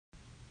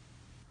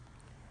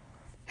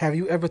Have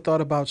you ever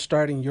thought about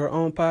starting your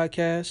own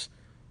podcast?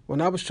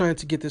 When I was trying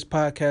to get this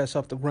podcast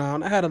off the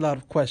ground, I had a lot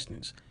of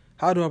questions.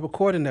 How do I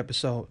record an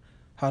episode?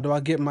 How do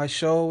I get my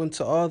show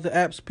into all the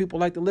apps people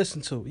like to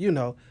listen to?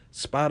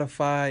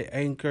 Spotify,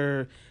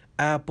 Anchor,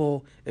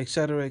 Apple,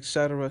 etc.,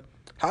 etc.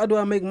 How do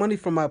I make money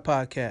from my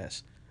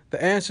podcast?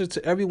 The answer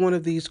to every one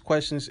of these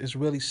questions is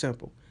really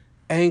simple.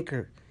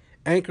 Anchor.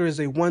 Anchor is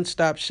a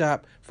one-stop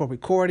shop for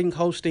recording,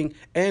 hosting,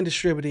 and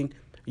distributing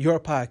your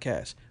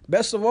podcast.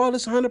 Best of all,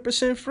 it's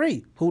 100%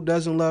 free. Who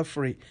doesn't love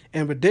free?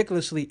 And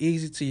ridiculously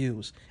easy to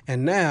use.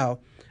 And now,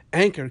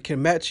 Anchor can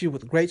match you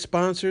with great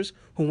sponsors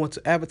who want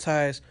to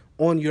advertise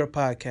on your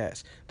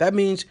podcast. That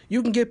means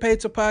you can get paid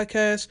to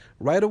podcast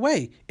right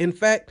away. In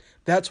fact,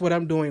 that's what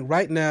I'm doing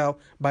right now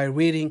by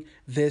reading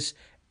this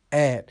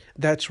ad.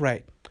 That's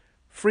right.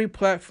 Free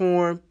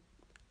platform,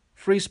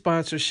 free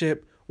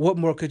sponsorship. What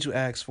more could you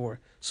ask for?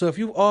 So if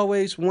you've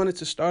always wanted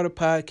to start a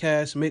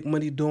podcast, make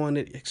money doing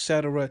it,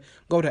 etc.,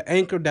 go to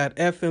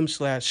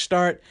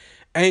anchor.fm/start,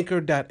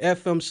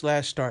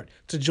 anchor.fm/start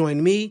to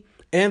join me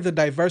and the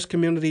diverse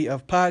community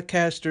of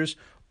podcasters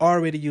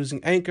already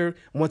using Anchor.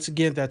 Once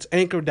again, that's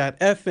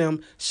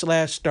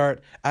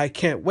anchor.fm/start. I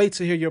can't wait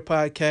to hear your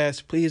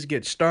podcast. Please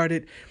get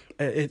started.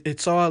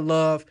 It's all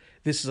love.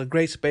 This is a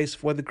great space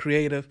for the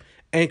creative.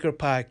 Anchor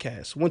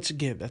Podcast. Once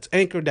again, that's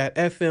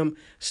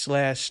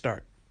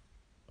anchor.fm/start.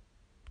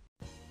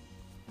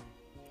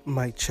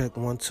 Mic check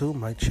 1 2.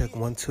 Mic check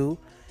 1 2.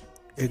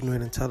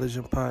 Ignorant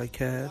Intelligent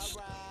Podcast.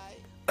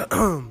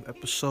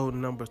 Episode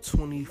number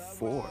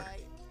 24.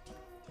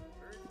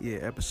 Yeah,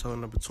 episode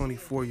number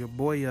 24. Your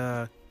boy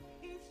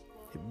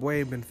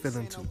ain't been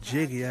feeling too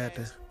jiggy. I had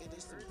to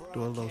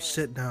do a little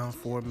sit down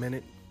for a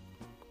minute.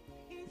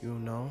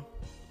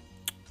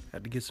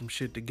 Had to get some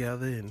shit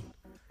together and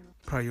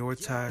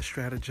prioritize,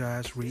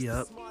 strategize,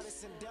 re-up,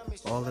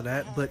 all of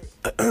that. But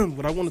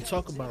what I want to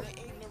talk about,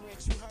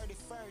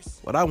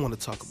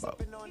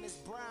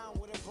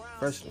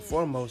 first and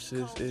foremost,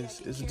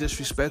 is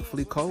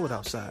disrespectfully cold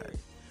outside.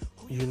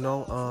 I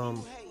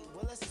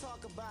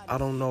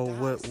don't know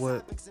what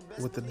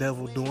the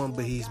devil doing,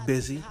 but he's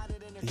busy,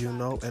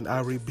 and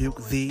I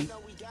rebuke thee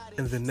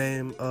in the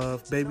name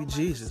of baby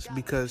Jesus,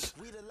 because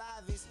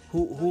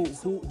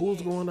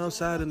who's going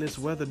outside in this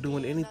weather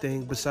doing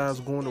anything besides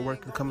going to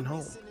work and coming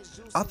home?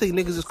 I think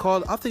niggas is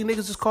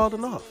called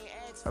enough.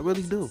 I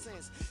really do.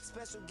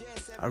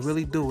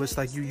 It's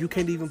like you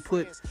can't even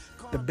put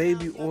the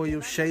baby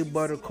oil, shea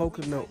butter,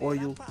 coconut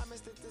oil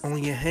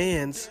on your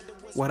hands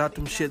without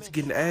them shits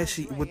getting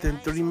ashy within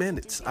 3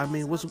 minutes. I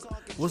mean, what's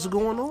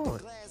going on?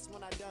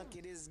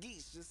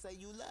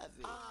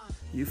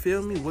 You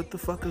feel me? What the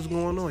fuck is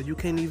going on? You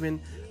can't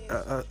even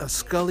a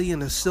Scully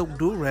and a silk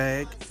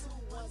do-rag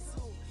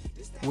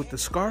with the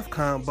scarf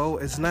combo.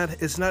 It's not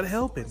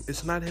helping.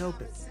 It's not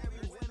helping.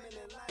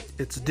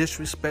 It's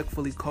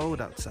disrespectfully cold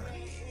outside.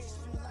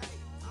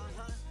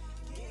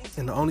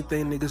 And the only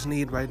thing niggas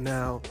need right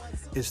now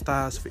is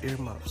thighs for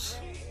earmuffs.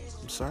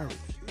 I'm sorry.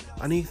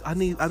 I need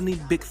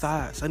big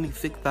thighs. I need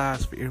thick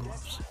thighs for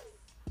earmuffs.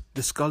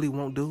 The Scully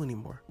won't do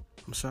anymore.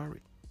 I'm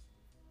sorry.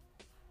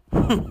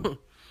 It's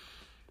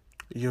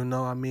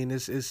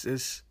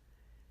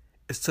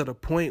to the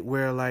point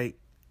where, like,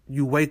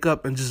 you wake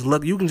up and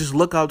you can just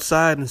look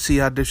outside and see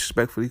how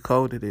disrespectfully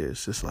cold it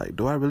is. It's like,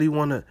 do I really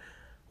want to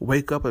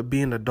wake up and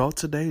be an adult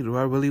today? Do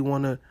I really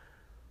want to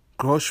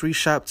grocery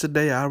shop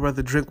today? I'd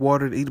rather drink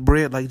water and eat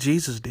bread like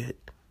Jesus did.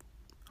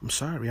 I'm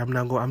sorry. I'm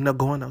not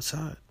going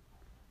outside.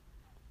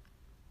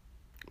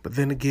 But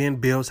then again,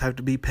 bills have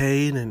to be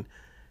paid and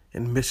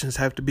missions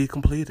have to be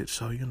completed.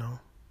 So, do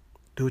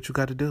what you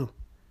got to do.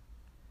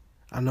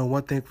 I know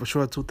one thing for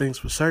sure, two things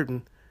for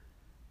certain.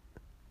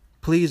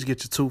 Please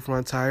get your 2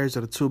 front tires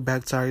or the 2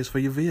 back tires for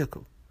your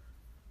vehicle.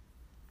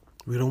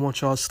 We don't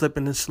want y'all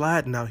slipping and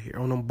sliding out here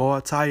on them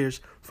bald tires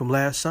from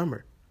last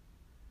summer.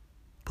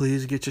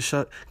 Please get your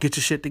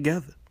shit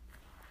together.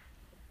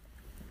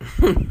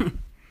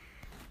 And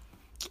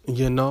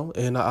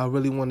I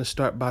really want to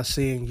start by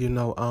saying,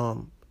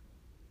 I'm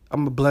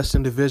a blessed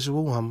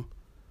individual. I'm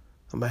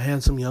a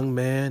handsome young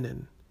man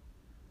and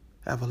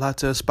have a lot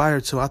to aspire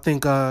to. I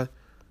think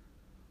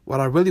what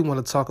I really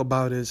want to talk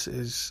about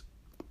is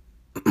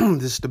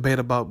this debate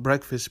about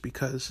breakfast,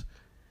 because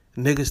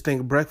niggas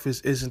think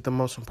breakfast isn't the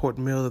most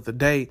important meal of the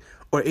day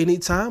or any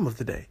time of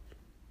the day.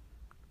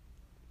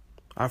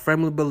 I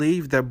firmly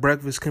believe that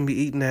breakfast can be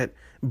eaten at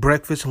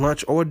breakfast,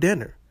 lunch, or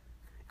dinner.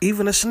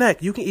 Even a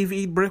snack. You can even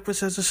eat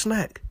breakfast as a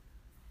snack.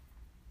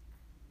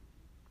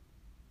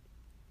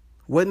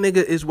 What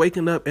nigga is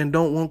waking up and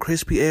don't want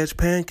crispy edge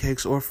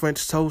pancakes or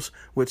French toast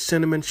with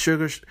cinnamon,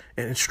 sugar,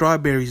 and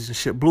strawberries and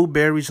shit,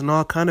 blueberries and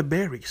all kind of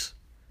berries?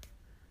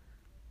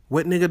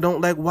 What nigga don't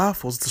like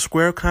waffles, the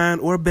square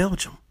kind or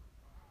Belgium?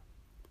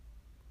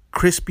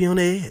 Crispy on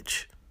the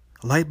edge,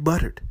 light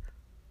buttered.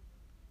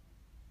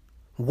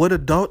 What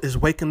adult is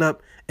waking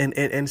up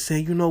and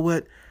saying, you know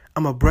what?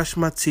 I'm going to brush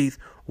my teeth,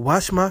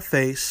 wash my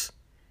face,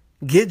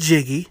 get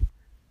jiggy,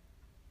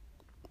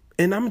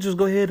 and I'm going to just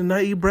go ahead and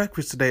not eat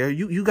breakfast today.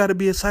 You got to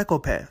be a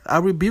psychopath. I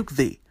rebuke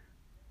thee.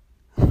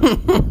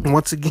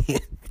 Once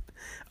again,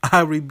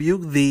 I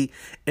rebuke thee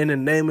in the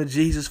name of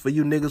Jesus for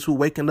you niggas who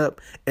waking up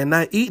and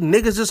not eating.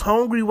 Niggas is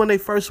hungry when they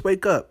first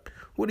wake up.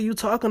 What are you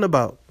talking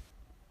about?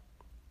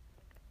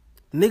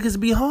 Niggas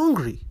be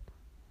hungry.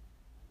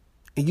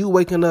 And you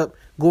waking up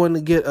going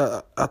to get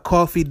a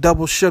coffee,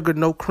 double sugar,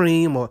 no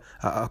cream, or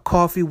a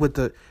coffee with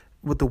the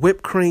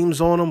whipped creams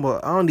on them,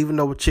 or I don't even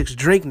know what chicks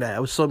drink now.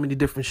 There's so many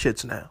different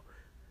shits now.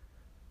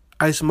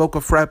 Ice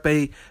mocha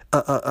frappe,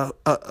 a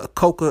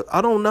coca,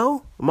 I don't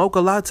know. Mocha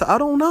latte, I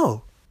don't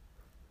know.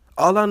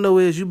 All I know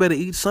is you better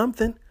eat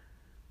something.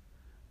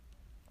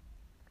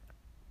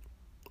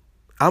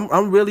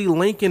 I'm really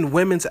linking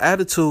women's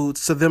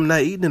attitudes to them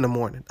not eating in the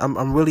morning.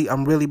 I'm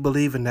really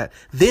believing that.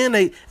 Then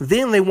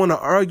they want to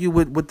argue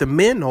with the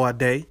men all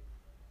day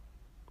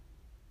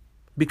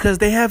because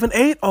they haven't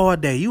ate all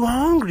day. You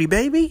hungry,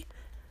 baby.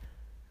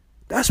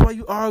 That's why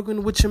you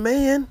arguing with your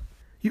man.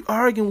 You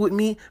arguing with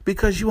me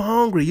because you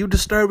hungry. You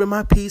disturbing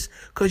my peace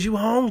because you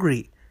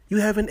hungry. You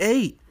haven't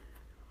ate.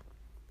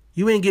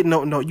 You ain't getting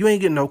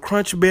no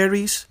crunch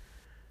berries.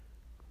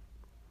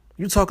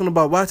 You talking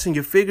about watching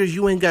your figures.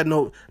 You ain't got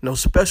no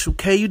special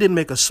K. You didn't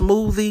make a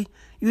smoothie.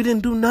 You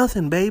didn't do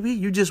nothing, baby.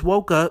 You just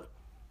woke up,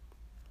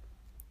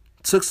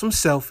 took some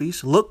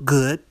selfies, looked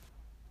good,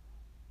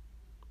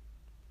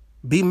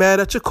 be mad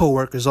at your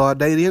coworkers all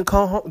day, then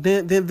come home,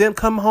 then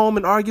come home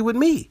and argue with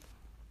me.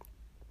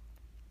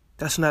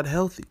 That's not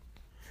healthy.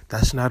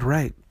 That's not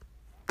right.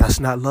 That's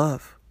not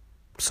love.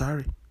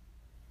 Sorry.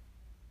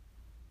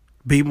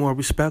 Be more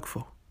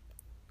respectful.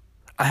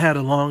 I had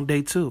a long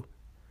day too.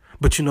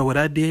 But you know what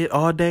I did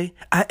all day?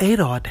 I ate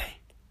all day.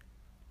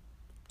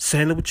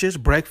 Sandwiches,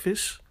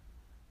 breakfast,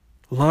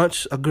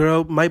 lunch. A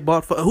girl might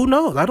bought for, who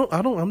knows?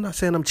 I'm not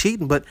saying I'm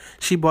cheating, but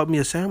she bought me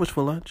a sandwich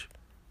for lunch.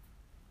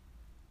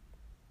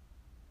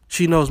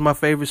 She knows my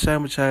favorite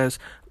sandwich has,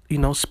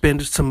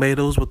 spinach,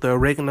 tomatoes with the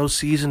oregano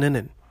seasoning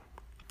and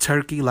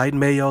turkey, light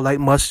mayo, light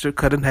mustard,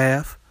 cut in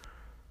half.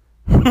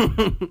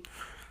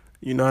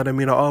 You know what I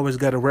mean? I always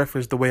got to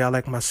reference the way I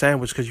like my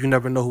sandwich because you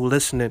never know who's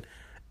listening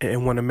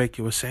and want to make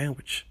you a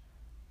sandwich.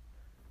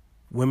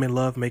 Women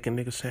love making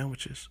nigga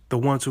sandwiches. The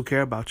ones who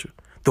care about you.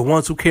 The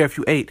ones who care if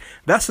you ate.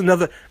 That's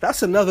another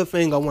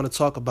thing I want to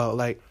talk about.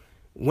 Like,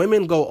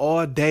 women go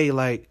all day,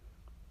 like,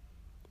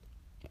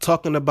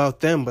 talking about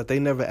them, but they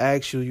never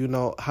ask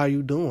you, how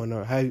you doing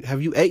or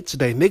have you ate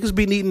today? Niggas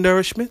be needing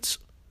nourishments.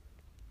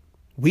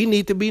 We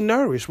need to be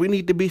nourished. We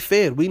need to be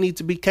fed. We need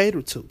to be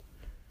catered to.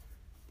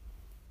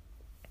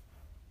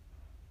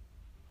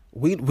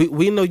 We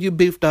know you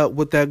beefed out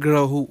with that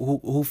girl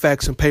who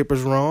faxing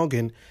papers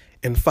wrong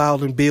and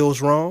filing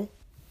bills wrong.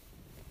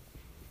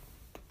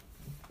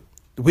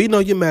 We know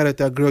you're mad at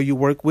that girl you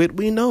work with.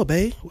 We know,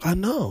 babe. I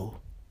know,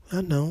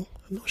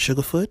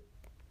 Sugarfoot.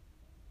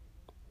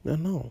 I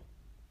know.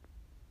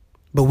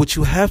 But what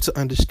you have to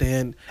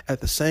understand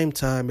at the same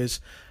time is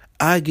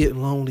I get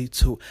lonely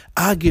too.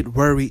 I get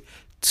worried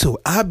too.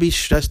 I be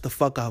stressed the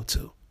fuck out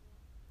too.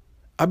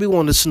 I be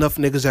wanting to snuff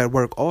niggas at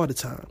work all the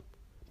time.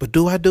 But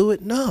do I do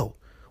it? No.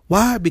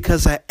 Why?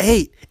 Because I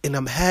ate and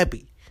I'm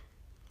happy.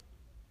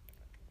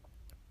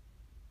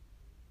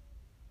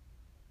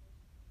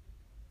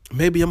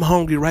 Maybe I'm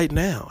hungry right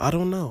now. I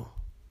don't know.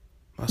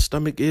 My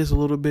stomach is a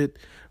little bit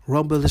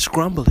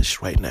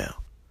grumblish right now.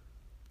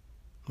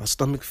 My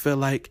stomach feel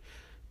like,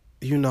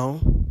 it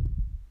needs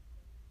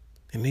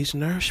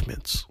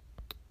nourishments.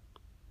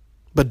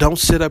 But don't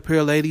sit up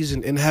here, ladies,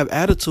 and have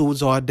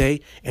attitudes all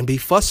day and be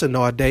fussing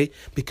all day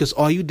because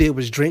all you did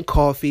was drink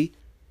coffee,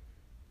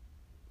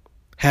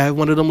 have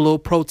one of them little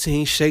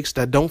protein shakes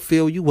that don't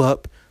fill you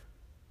up.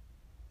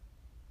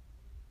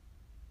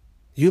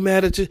 You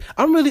mad at you?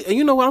 I'm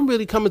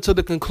really coming to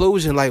the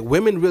conclusion, like,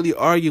 women really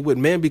argue with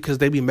men because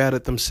they be mad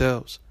at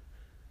themselves.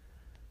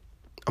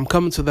 I'm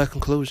coming to that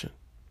conclusion.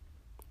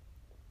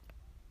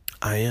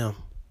 I am.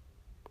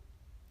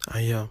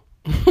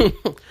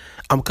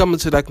 I'm coming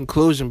to that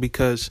conclusion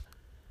because,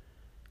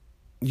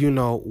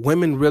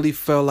 women really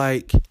feel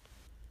like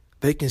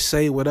they can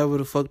say whatever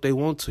the fuck they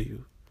want to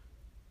you.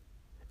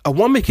 A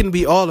woman can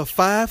be all of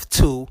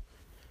 5'2",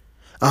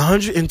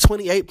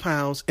 128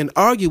 pounds and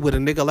argue with a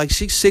nigga like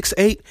she's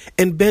 6'8"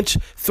 and bench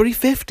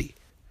 350.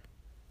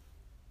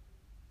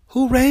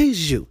 Who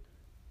raised you?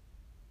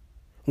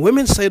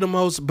 Women say the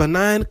most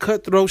benign,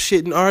 cutthroat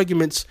shit in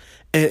arguments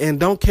and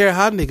don't care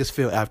how niggas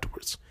feel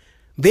afterwards.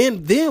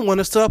 Then want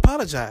us to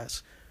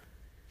apologize.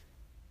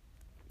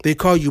 They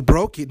call you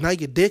broke. Now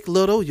your dick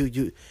little.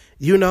 Your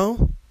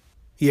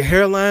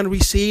hairline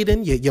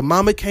receding. Your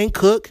mama can't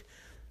cook.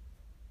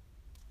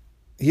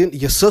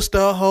 Your sister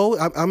a hoe.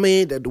 I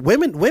mean,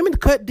 women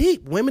cut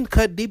deep. Women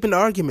cut deep in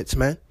arguments,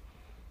 man.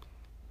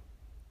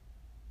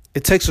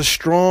 It takes a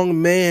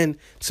strong man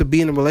to be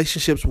in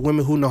relationships with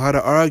women who know how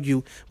to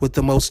argue with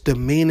the most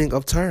demeaning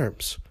of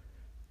terms.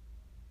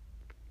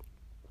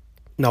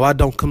 Now, I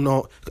don't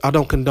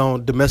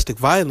condone domestic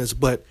violence,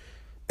 but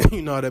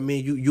you know what I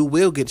mean. You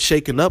will get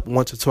shaken up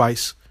once or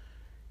twice.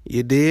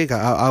 You dig?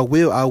 I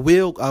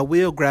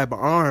will grab an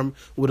arm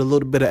with a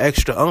little bit of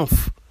extra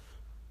oomph.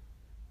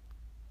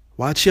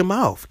 Watch your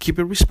mouth. Keep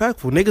it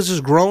respectful. Niggas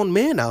is grown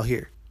men out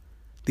here.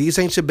 These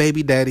ain't your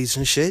baby daddies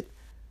and shit.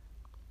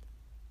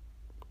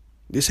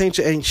 This ain't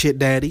your ain't shit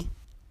daddy.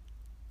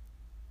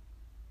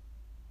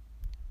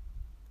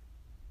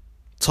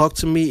 Talk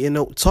to me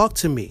talk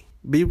to me.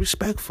 Be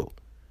respectful.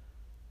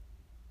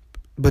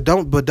 But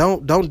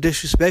don't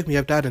disrespect me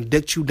after I done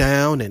dicked you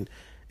down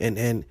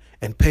and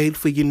paid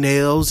for your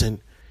nails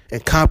and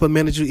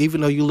complimented you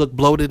even though you look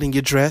bloated in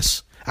your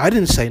dress. I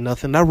didn't say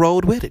nothing. I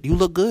rolled with it. You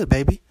look good,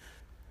 baby.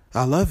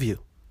 I love you.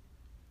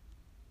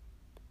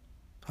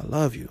 I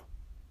love you.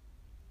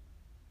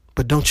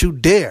 But don't you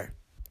dare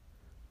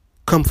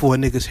come for a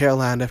nigga's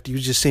hairline after you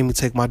just seen me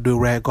take my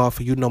do-rag off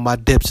and you know my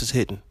dips is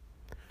hitting.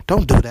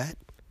 Don't do that.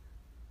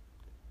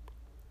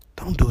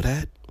 Don't do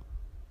that.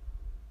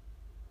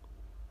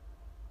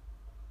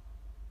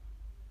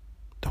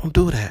 Don't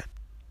do that.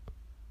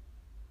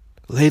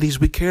 Ladies,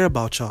 we care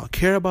about y'all.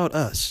 Care about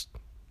us.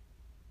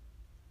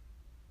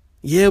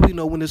 Yeah, we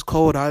know when it's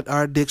cold,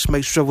 our dicks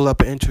may shrivel up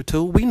an inch or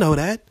two. We know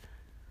that.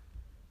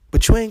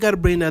 But you ain't got to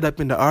bring that up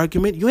in the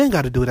argument. You ain't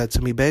got to do that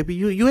to me, baby.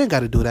 You ain't got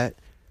to do that.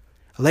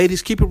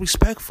 Ladies, keep it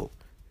respectful.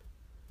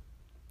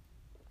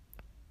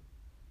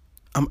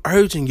 I'm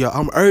urging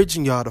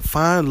y'all to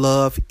find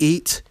love,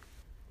 eat,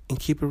 and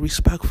keep it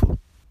respectful.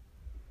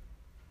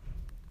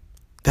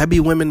 That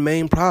be women's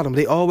main problem.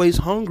 They always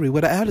hungry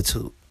with an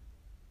attitude.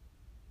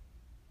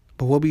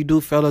 But what we do,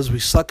 fellas, we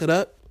suck it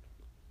up,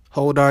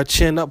 hold our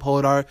chin up,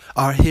 hold our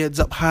heads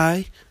up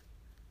high,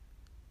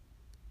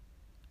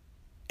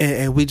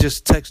 and we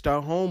just text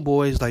our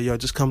homeboys like, yo,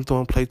 just come through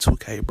and play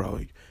 2K,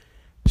 bro.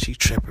 She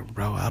tripping,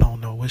 bro. I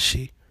don't know what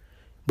she...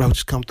 Bro,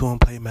 just come through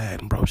and play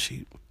Madden, bro.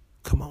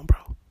 Come on,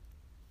 bro.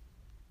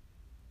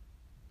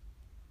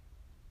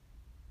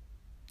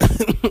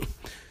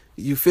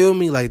 You feel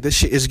me? Like, this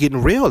shit is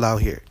getting real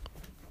out here.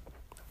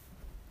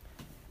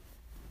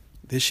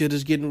 This shit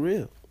is getting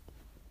real.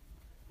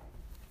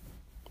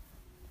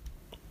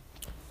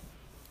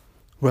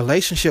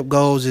 Relationship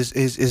goals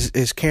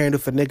is caring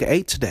if a nigga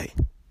ate today.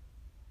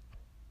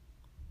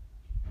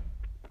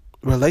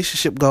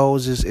 Relationship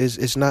goals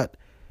is not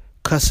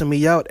cussing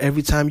me out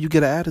every time you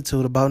get an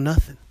attitude about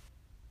nothing.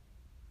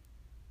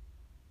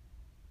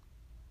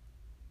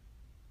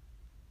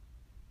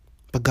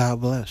 But God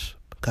bless.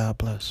 God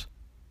bless.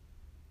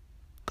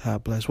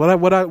 God bless. What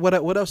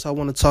else I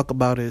want to talk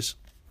about is,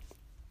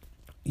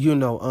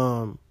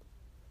 a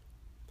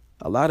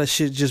lot of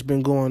shit just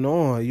been going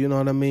on, you know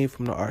what I mean?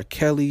 From the R.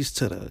 Kellys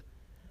to the,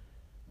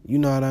 you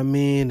know what I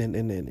mean?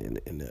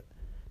 And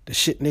the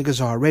shit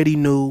niggas already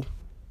knew.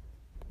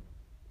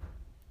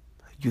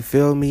 You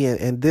feel me?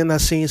 And then I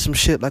seen some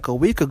shit like a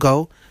week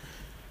ago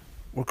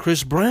where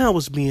Chris Brown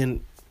was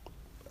being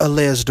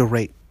alleged to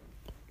rape.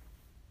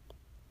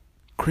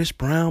 Chris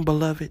Brown,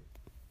 beloved.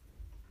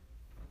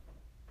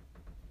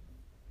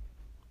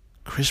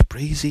 Chris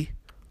Breezy.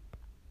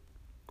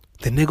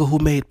 The nigga who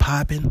made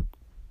Poppin'.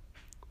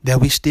 That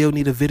we still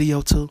need a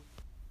video to.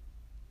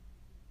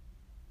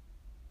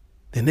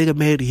 The nigga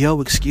made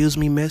Yo, Excuse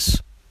Me,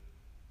 Miss.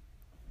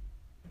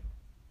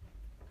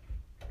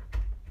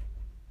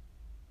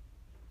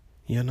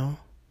 You know?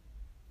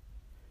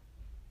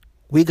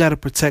 We gotta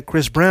protect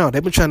Chris Brown.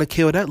 They've been trying to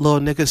kill that little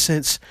nigga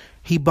since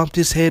he bumped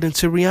his head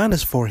into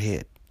Rihanna's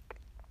forehead.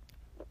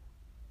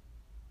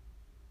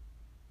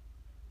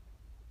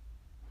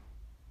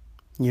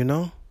 You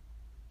know?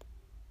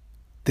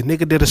 The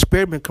nigga did a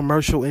Spearmint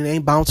commercial and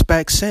ain't bounced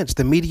back since.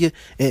 The media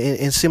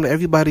and similar,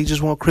 everybody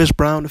just want Chris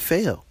Brown to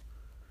fail.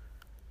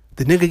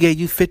 The nigga gave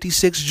you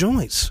 56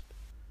 joints.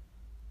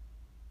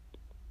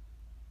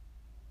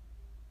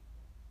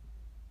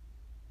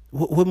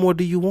 What more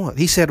do you want?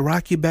 He said,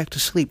 "Rock You Back to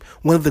Sleep,"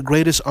 one of the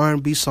greatest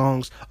R&B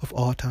songs of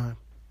all time.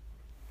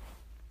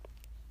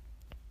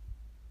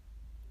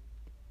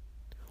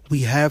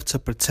 We have to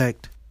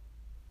protect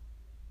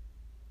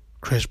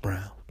Chris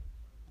Brown.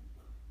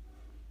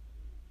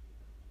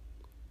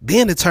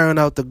 Then it turned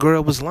out the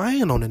girl was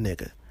lying on the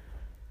nigga.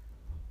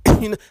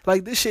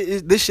 Like this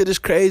shit is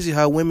crazy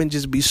how women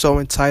just be so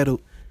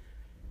entitled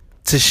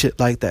to shit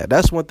like that.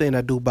 That's one thing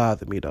that do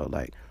bother me though.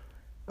 Like,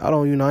 I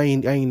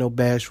ain't no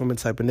bash woman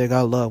type of nigga.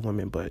 I love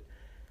women, but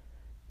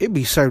it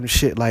be certain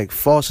shit like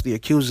falsely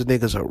accusing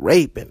niggas of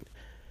rape and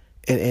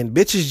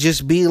bitches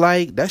just be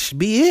like, that should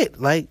be it.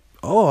 Like,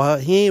 oh,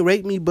 he ain't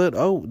raped me, but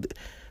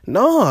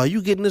no,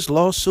 you getting this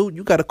lawsuit,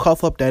 you gotta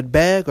cough up that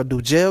bag or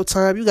do jail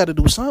time. You gotta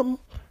do something.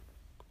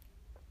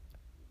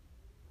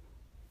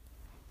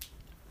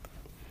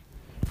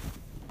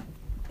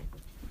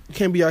 You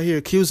can't be out here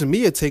accusing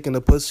me of taking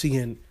a pussy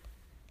and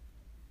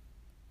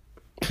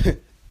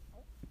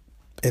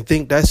and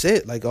think that's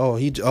it. Like, I'm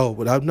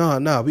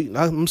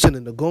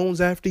sending the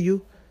goons after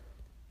you.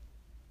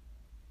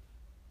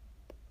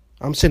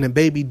 I'm sending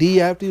Baby D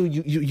after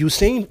you. You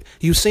seen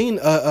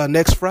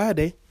next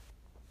Friday.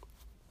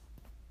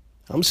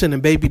 I'm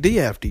sending Baby D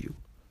after you.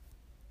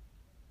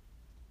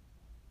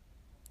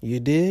 You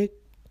dig?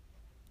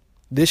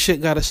 This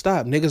shit gotta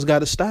stop. Niggas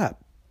gotta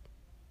stop.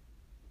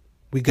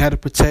 We gotta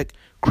protect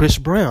Chris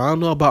Brown. I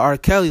don't know about R.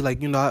 Kelly. Like,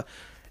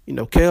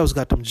 Kale's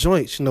got them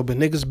joints, but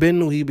niggas been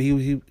knew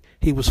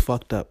he was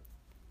fucked up.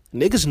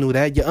 Niggas knew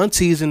that. Your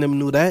aunties and them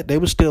knew that. They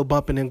was still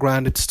bumping and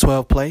grinding to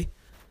 12 play.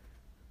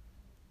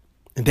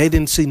 And they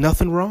didn't see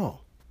nothing wrong.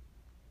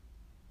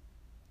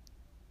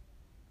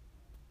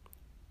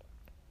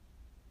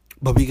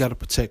 But we got to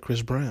protect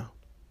Chris Brown.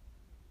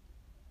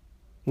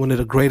 One of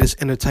the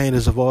greatest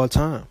entertainers of all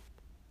time.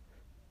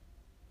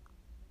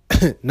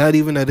 Not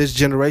even of this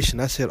generation.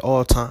 I said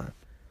all time.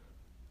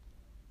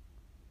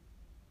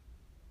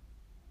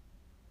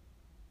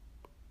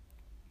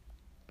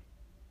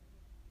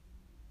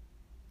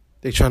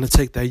 They're trying to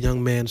take that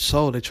young man's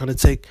soul. They're trying to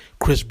take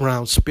Chris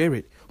Brown's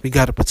spirit. We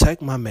got to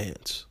protect my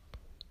mans.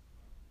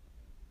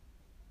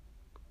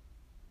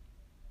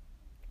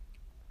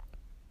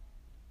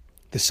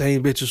 The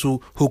same bitches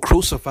who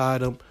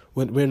crucified him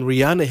when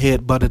Rihanna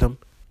head butted him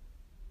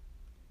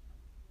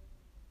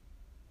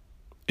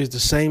is the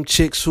same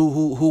chicks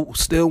who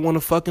still want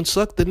to fucking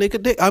suck the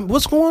nigga dick.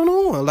 What's going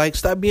on? Like,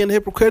 stop being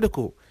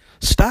hypocritical.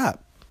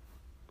 Stop.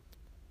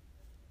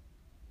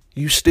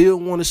 You still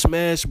want to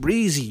smash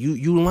Breezy.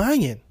 You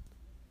lying.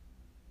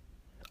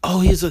 Oh,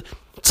 he's a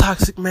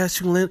toxic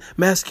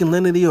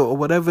masculinity or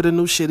whatever the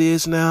new shit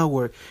is now,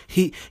 where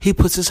he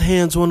puts his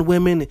hands on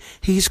women.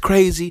 He's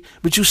crazy,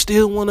 but you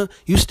still wanna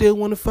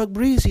fuck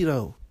Breezy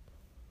though.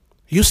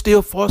 You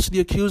still falsely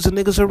accusing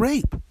niggas of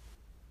rape.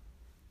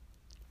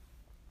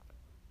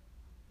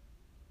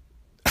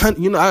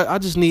 I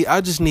just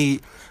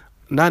need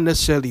not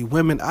necessarily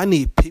women. I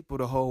need people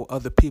to hold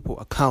other people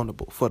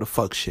accountable for the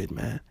fuck shit,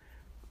 man.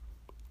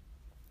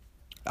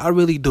 I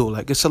really do.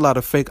 Like, it's a lot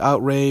of fake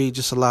outrage.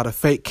 It's a lot of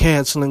fake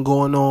canceling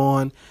going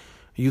on.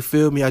 You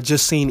feel me? I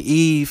just seen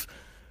Eve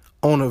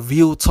on a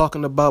View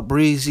talking about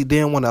Breezy.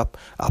 Didn't want to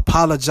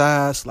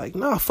apologize. Like,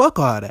 nah, fuck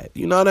all that.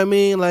 You know what I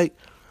mean? Like,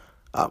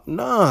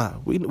 nah,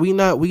 we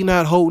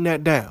not holding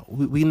that down.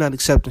 We not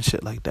accepting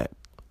shit like that.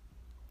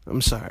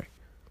 I'm sorry.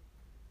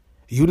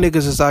 You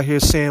niggas is out here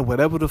saying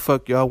whatever the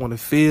fuck y'all want to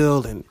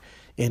feel and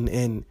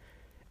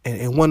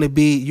want to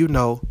be,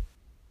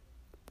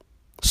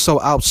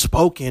 so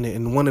outspoken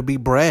and want to be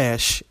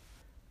brash.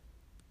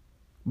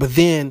 But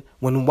then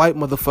when white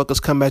motherfuckers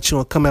come at you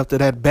and come after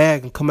that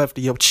bag and come after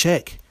your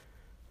check,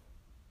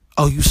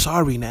 oh, you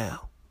sorry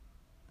now.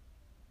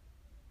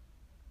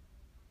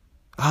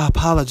 I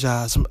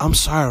apologize. I'm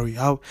sorry.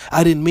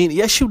 I didn't mean it.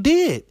 Yes, you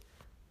did.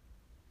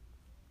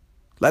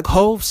 Like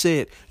Hov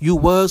said, you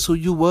was who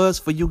you was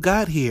for you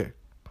got here.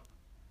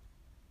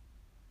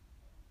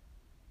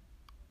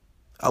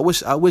 I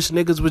wish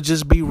niggas would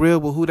just be real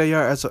with who they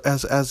are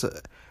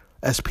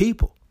as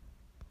people.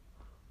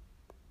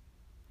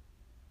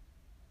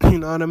 You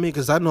know what I mean?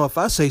 Because I know if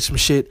I say some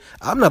shit,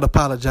 I'm not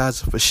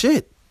apologizing for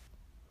shit.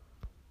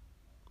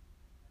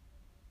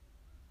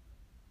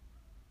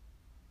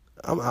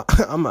 I'm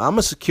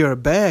a secure a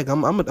bag.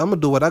 I'm gonna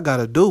do what I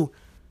gotta do.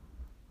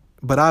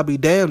 But I'll be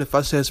damned if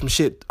I said some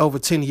shit over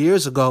 10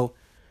 years ago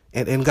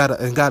and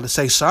gotta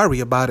say sorry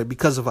about it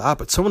because of an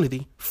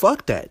opportunity.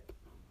 Fuck that.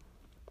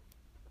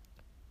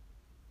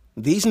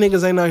 These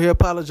niggas ain't out here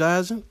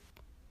apologizing.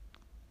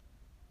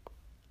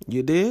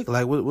 You dig?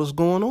 Like, what's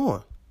going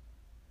on?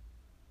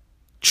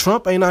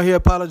 Trump ain't out here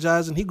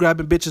apologizing. He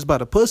grabbing bitches by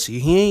the pussy.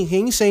 He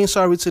ain't saying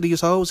sorry to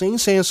these hoes. He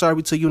ain't saying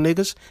sorry to you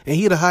niggas. And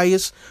he the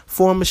highest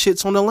form of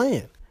shits on the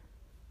land.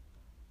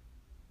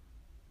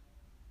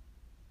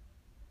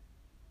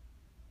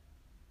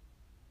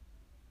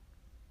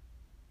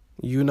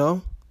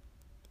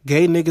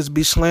 Gay niggas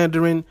be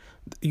slandering,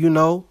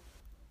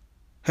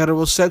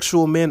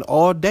 heterosexual men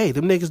all day.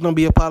 Them niggas don't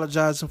be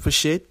apologizing for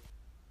shit.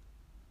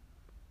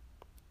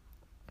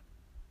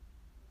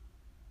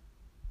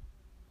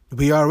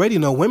 We already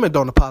know women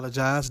don't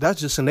apologize.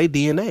 That's just in their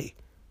DNA.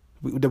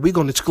 We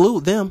gonna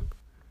exclude them.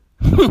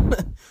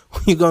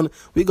 we gonna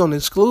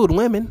exclude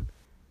women.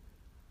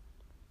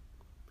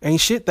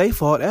 Ain't shit they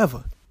fault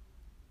ever.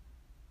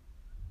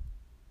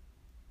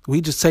 We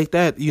just take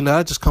that,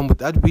 I just come with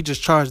that. We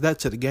just charge that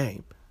to the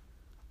game.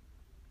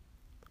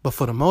 But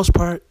for the most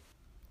part,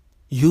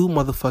 you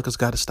motherfuckers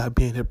got to stop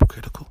being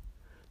hypocritical.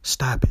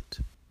 Stop it.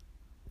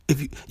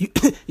 If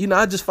you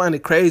I just find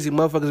it crazy.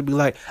 Motherfuckers be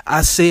like,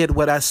 I said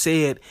what I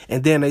said,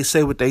 and then they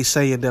say what they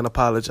say and then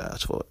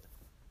apologize for it.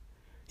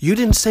 You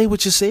didn't say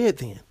what you said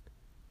then.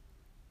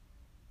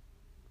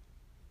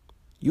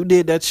 You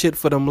did that shit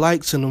for them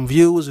likes and them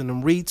views and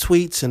them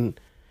retweets and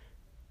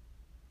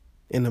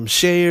them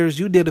shares.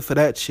 You did it for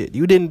that shit.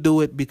 You didn't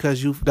do it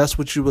because that's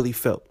what you really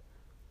felt.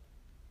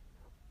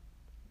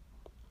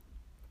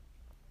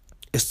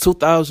 It's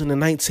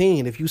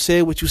 2019. If you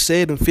said what you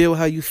said and feel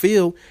how you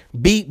feel,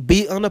 be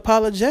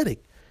unapologetic.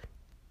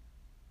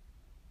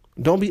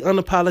 Don't be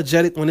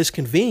unapologetic when it's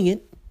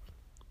convenient.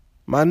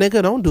 My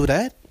nigga, don't do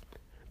that.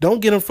 Don't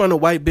get in front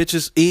of white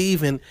bitches,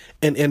 Eve, and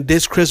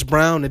diss Chris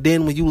Brown, and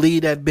then when you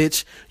leave that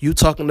bitch, you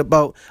talking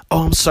about,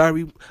 oh,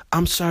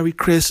 I'm sorry,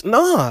 Chris.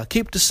 Nah,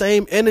 keep the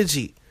same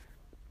energy.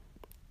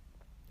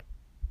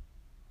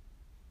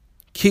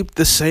 Keep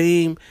the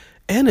same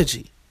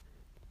energy.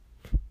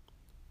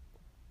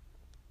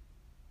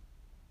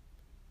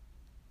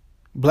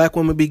 Black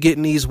women be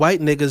getting these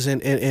white niggas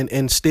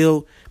and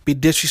still be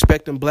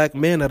disrespecting black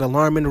men at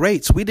alarming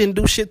rates. We didn't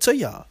do shit to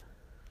y'all.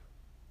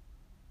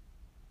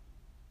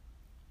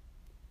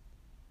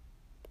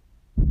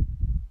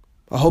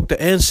 I hope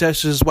the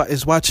ancestors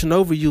is watching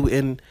over you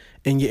in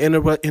your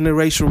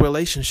interracial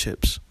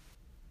relationships.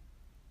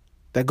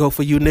 That go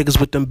for you niggas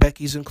with them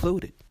Beckys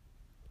included.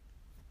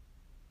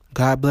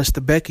 God bless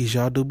the Beckys.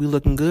 Y'all do be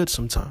looking good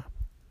sometime.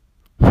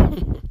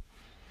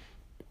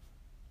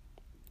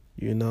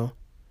 You know?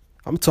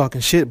 I'm talking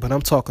shit, but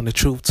I'm talking the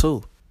truth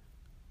too.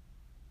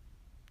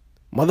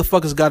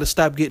 Motherfuckers got to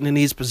stop getting in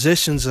these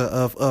positions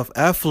of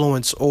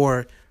affluence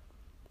or,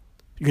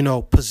 you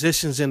know,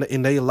 positions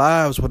in their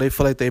lives where they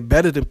feel like they're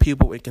better than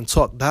people and can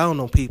talk down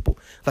on people.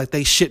 Like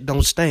they shit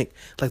don't stink.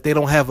 Like they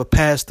don't have a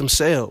past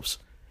themselves.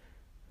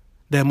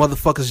 That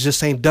motherfuckers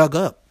just ain't dug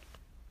up.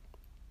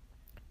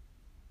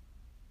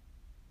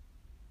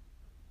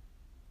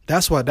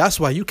 That's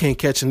why you can't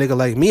catch a nigga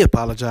like me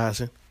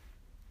apologizing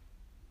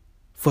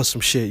for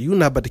some shit. You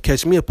not about to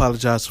catch me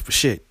apologizing for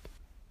shit.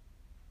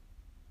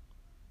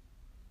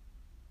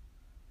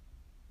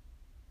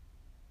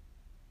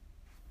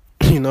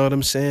 You know what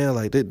I'm saying?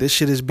 Like this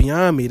shit is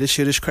beyond me. This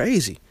shit is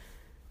crazy.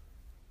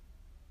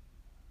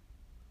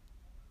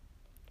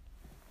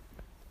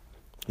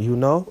 You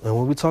know? And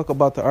when we talk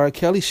about the R.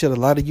 Kelly shit, a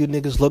lot of you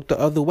niggas look the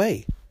other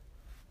way.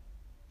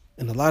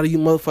 And a lot of you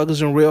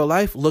motherfuckers in real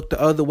life look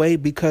the other way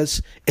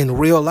because in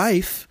real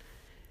life,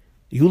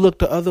 you look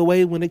the other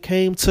way when it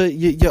came to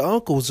your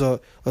uncles or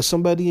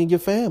somebody in your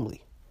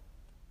family.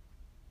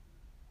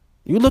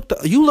 You looked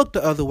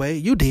the other way.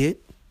 You did.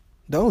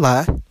 Don't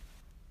lie.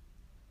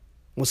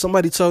 When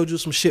somebody told you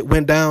some shit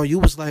went down, you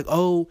was like,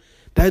 oh,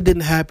 that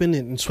didn't happen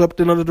and swept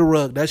it under the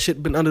rug. That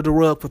shit been under the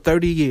rug for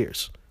 30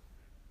 years.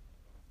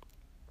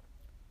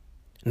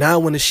 Now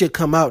when the shit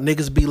come out,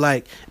 niggas be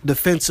like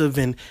defensive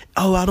and,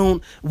 oh, I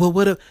don't, well,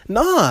 what?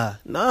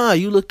 Nah,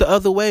 you look the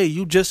other way.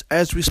 You just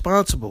as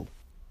responsible.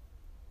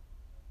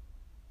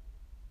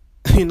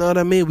 You know what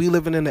I mean? We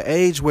living in an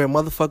age where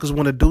motherfuckers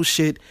want to do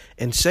shit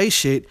and say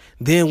shit.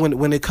 Then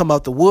when they come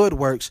out the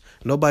woodworks,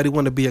 nobody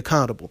want to be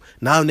accountable.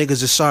 Now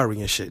niggas is sorry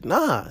and shit.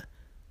 Nah.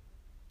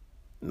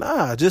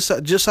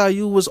 Just how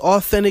you was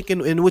authentic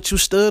in what you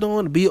stood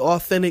on, be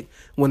authentic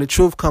when the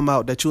truth come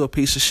out that you a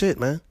piece of shit,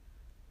 man.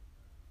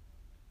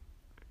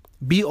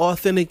 Be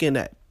authentic in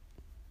that.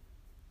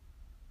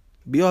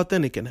 Be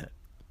authentic in that.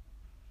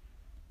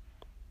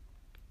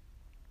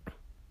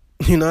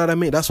 You know what I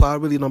mean? That's why I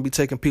really don't be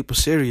taking people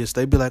serious.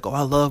 They be like, oh,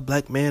 I love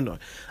black men or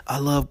I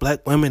love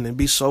black women and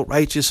be so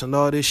righteous and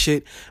all this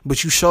shit.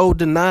 But you so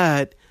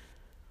denied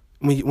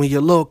when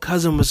your little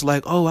cousin was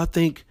like, oh, I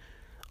think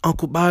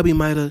Uncle Bobby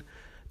might have,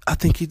 I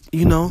think he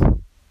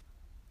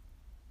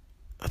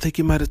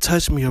might have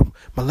touched me or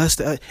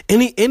molested.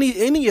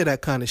 Any of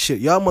that kind of shit.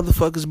 Y'all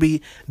motherfuckers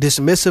be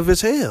dismissive as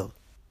hell.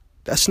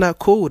 That's not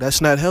cool. That's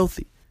not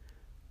healthy.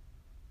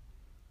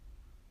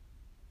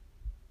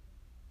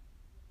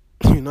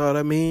 You know what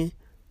I mean?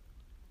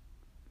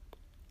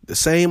 The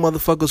same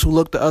motherfuckers who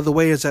look the other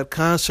way is at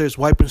concerts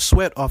wiping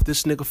sweat off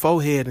this nigga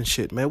forehead and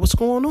shit, man. What's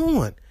going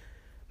on?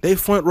 They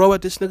front row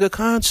at this nigga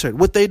concert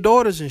with their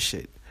daughters and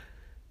shit.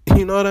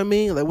 You know what I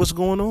mean? Like, what's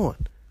going on?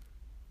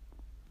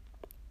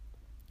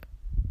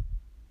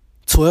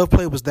 12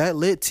 Play was that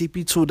lit?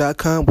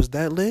 TP2.com was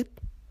that lit?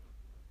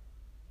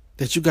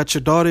 That you got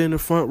your daughter in the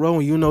front row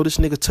and you know this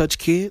nigga touch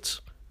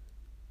kids?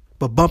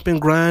 But bump and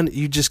grind,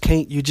 you just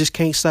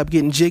can't stop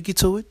getting jiggy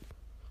to it?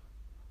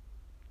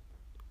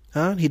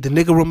 Huh? The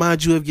nigga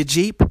remind you of your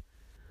Jeep?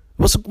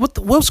 What's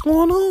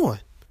going on?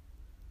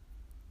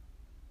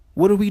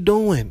 What are we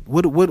doing?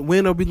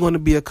 When are we going to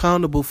be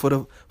accountable for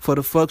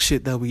the fuck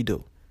shit that we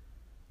do?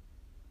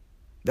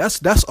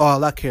 That's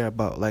all I care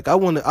about. Like I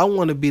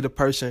want to be the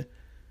person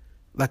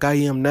like I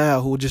am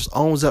now who just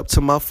owns up to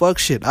my fuck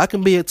shit. I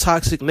can be a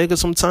toxic nigga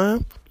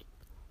sometime.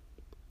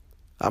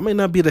 I may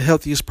not be the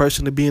healthiest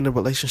person to be in a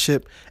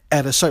relationship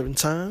at a certain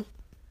time.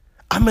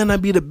 I may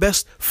not be the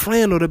best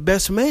friend or the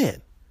best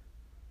man.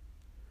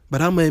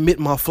 But I'm going to admit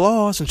my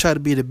flaws and try to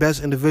be the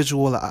best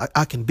individual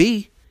I can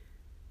be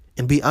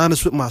and be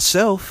honest with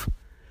myself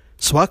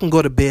so I can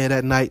go to bed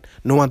at night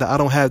knowing that I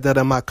don't have that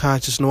in my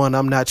conscience, knowing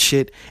I'm not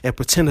shit and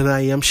pretending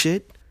I am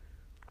shit.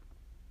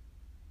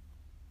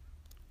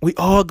 We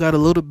all got a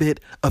little bit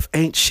of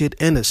ain't shit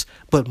in us,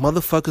 but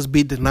motherfuckers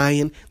be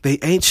denying they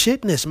ain't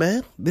shitness,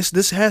 man.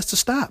 This has to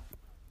stop.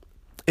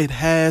 It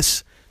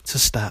has to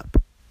stop.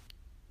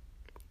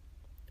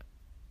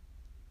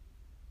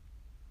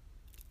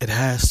 It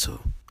has to.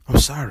 I'm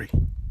sorry.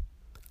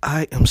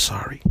 I am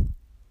sorry.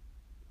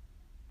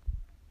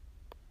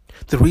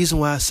 The reason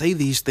why I say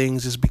these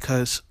things is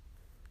because,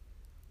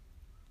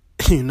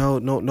 you know,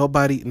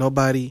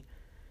 nobody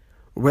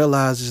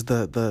realizes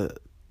the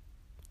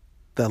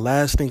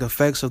lasting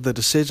effects of the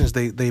decisions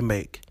they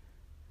make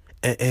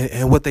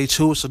and what they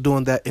choose to do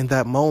in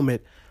that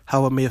moment,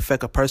 how it may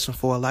affect a person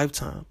for a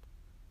lifetime.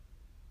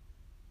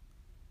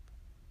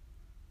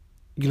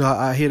 You know,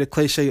 I hear the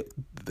cliche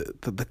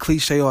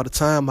all the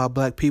time how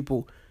black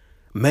people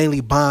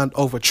mainly bond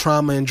over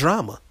trauma and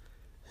drama.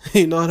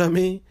 You know what I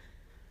mean?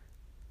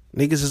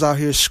 Niggas is out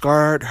here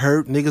scarred,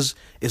 hurt. Niggas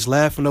is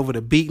laughing over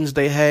the beatings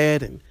they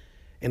had and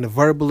the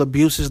verbal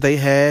abuses they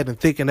had and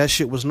thinking that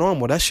shit was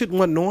normal. That shit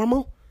wasn't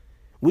normal.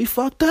 We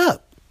fucked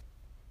up.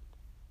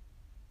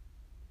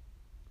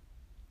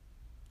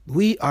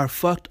 We are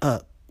fucked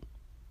up.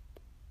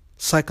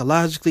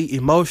 Psychologically,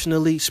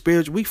 emotionally,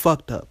 spiritually, we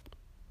fucked up.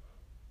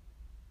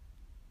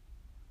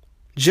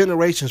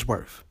 Generations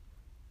worth.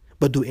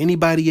 But do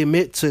anybody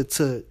admit to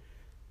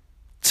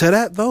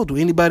that though? Do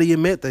anybody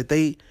admit that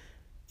they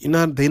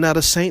not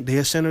a saint,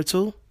 they're a sinner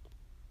too?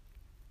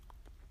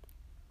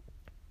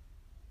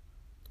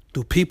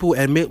 Do people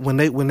admit when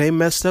they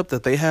messed up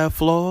that they have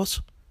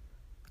flaws?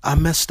 I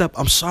messed up.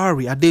 I'm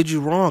sorry. I did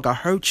you wrong. I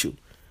hurt you.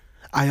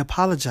 I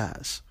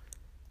apologize.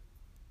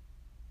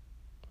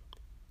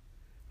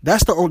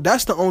 That's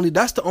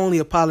the only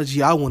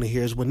apology I want to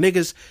hear is when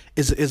niggas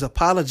is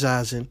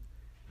apologizing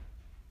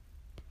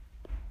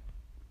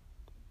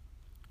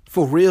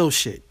for real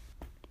shit.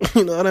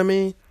 You know what I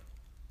mean?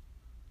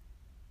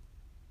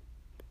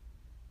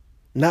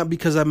 Not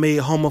because I made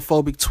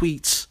homophobic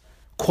tweets,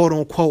 quote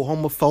unquote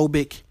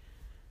homophobic.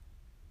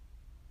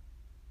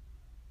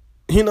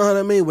 You know what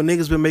I mean? When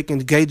niggas been making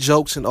gay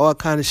jokes and all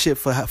kind of shit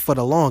for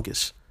the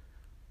longest.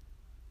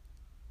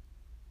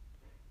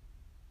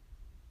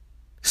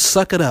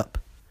 Suck it up.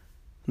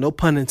 No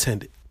pun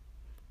intended.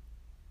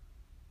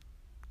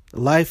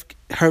 Life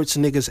hurts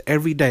niggas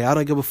every day. I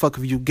don't give a fuck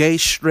if you gay,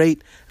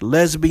 straight,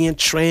 lesbian,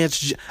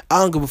 trans. I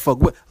don't give a fuck.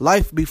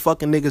 Life be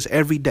fucking niggas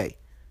every day.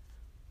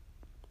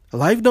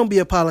 Life don't be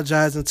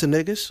apologizing to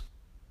niggas.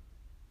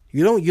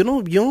 You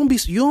don't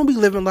be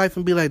living life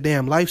and be like,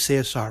 damn, life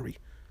said sorry.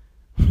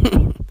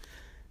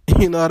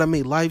 You know what I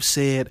mean? Life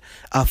said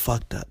I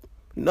fucked up.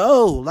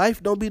 No,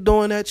 life don't be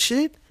doing that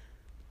shit.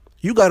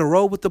 You got to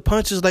roll with the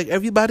punches like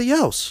everybody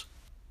else.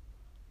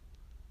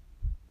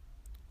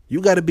 You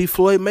got to be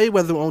Floyd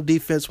Mayweather on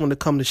defense when it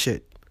come to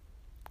shit.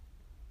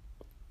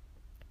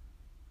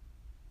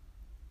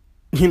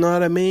 You know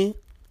what I mean?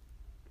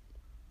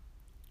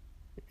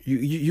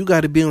 You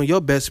got to be on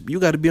your best. You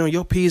got to be on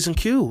your P's and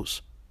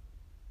Q's.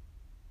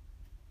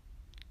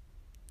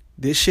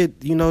 This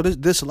shit,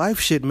 this life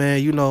shit,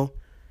 man,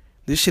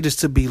 this shit is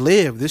to be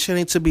lived. This shit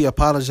ain't to be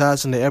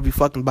apologizing to every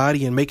fucking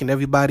body and making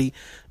everybody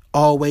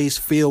always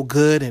feel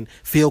good and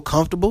feel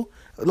comfortable.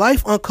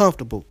 Life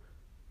uncomfortable.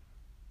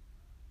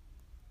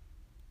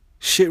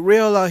 Shit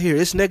real out here.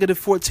 It's negative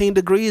 14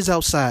 degrees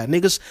outside.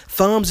 Niggas'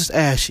 thumbs is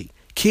ashy.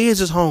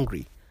 Kids is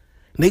hungry.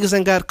 Niggas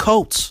ain't got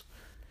coats.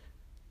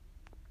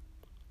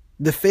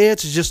 The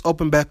feds is just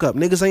open back up.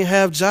 Niggas ain't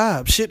have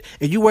jobs. Shit.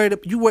 And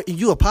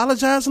you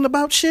apologizing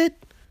about shit?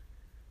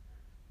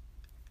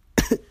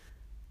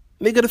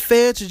 Nigga, the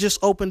feds is just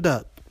opened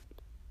up.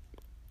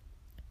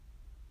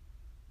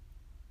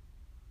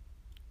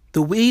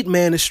 The weed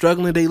man is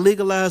struggling. They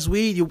legalized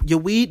weed. Your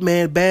weed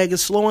man bag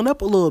is slowing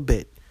up a little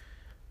bit.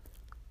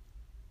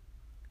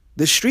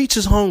 The streets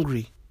is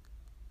hungry.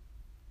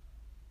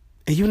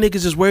 And you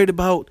niggas is worried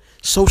about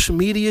social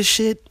media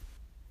shit.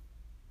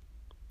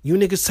 You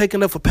niggas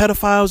taking up for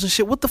pedophiles and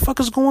shit. What the fuck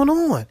is going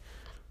on?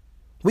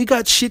 We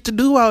got shit to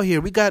do out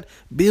here. We got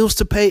bills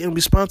to pay and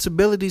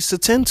responsibilities to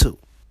tend to.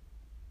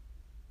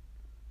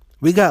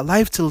 We got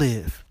life to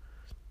live.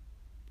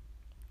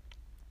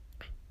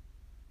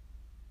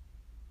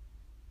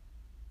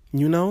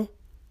 We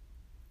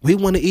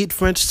want to eat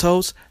French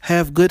toast,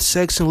 have good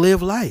sex, and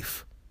live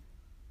life.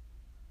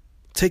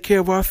 Take care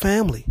of our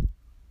family.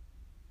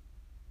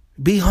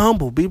 Be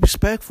humble, be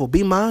respectful,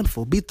 be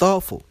mindful, be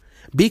thoughtful,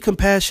 be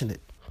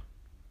compassionate.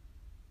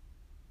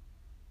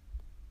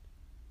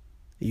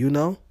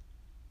 I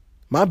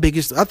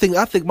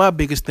think my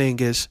biggest thing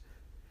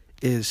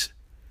is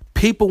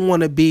people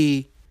want to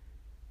be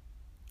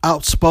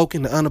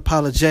outspoken and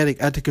unapologetic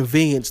at the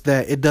convenience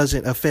that it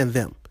doesn't offend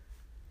them.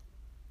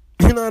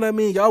 You know what I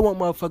mean? Y'all want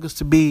motherfuckers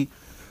to be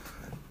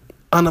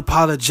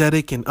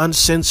unapologetic and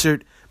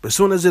uncensored, but as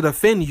soon as it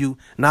offend you,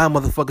 now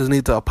motherfuckers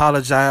need to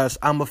apologize.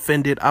 I'm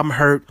offended. I'm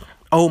hurt.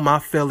 Oh, my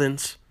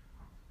feelings.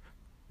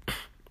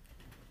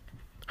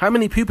 How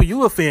many people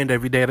you offend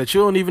every day that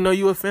you don't even know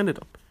you offended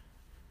them?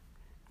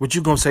 What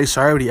you gonna say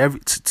sorry to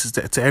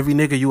every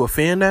nigga you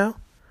offend now?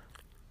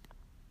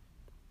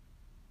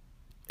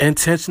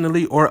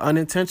 Intentionally or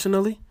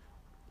unintentionally?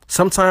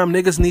 Sometimes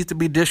niggas need to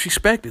be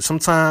disrespected.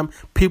 Sometimes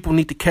people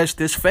need to catch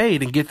this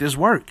fade and get this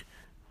work.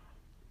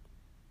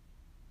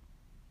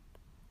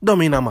 Don't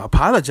mean I'm gonna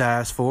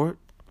apologize for it.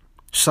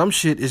 Some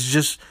shit is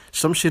just,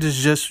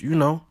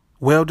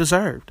 well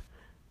deserved.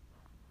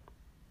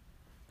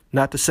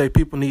 Not to say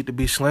people need to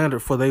be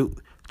slandered for their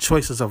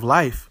choices of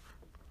life,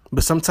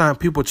 but sometimes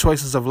people's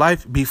choices of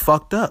life be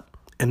fucked up,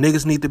 and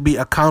niggas need to be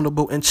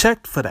accountable and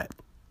checked for that.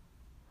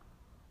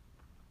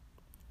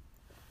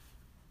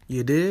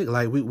 You dig?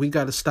 Like, we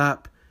got to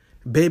stop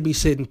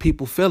babysitting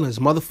people's feelings.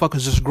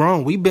 Motherfuckers just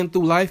grown. We been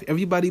through life.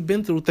 Everybody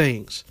been through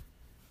things.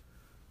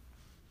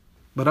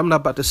 But I'm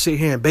not about to sit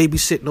here and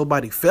babysit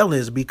nobody's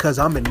feelings because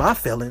I'm in my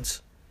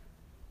feelings.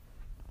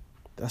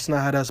 That's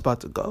not how that's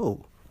about to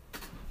go.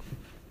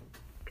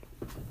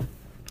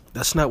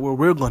 That's not what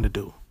we're going to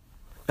do.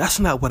 That's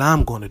not what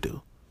I'm going to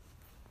do.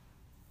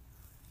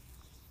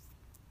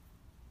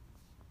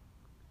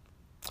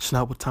 It's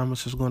not what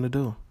Thomas is going to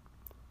do.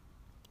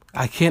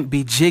 I can't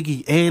be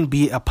jiggy and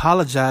be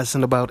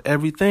apologizing about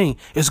everything.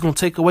 It's going to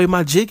take away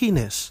my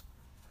jigginess.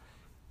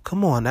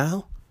 Come on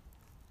now.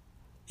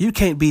 You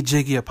can't be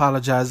jiggy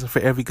apologizing for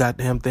every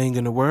goddamn thing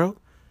in the world.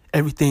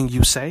 Everything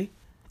you say.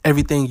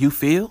 Everything you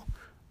feel.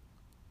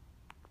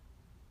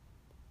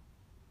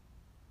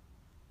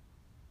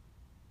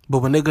 But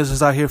when niggas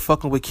is out here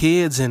fucking with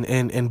kids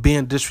and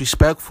being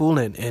disrespectful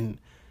and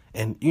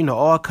you know,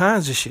 all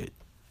kinds of shit.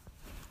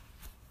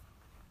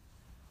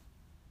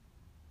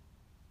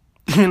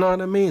 You know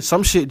what I mean?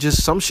 Some shit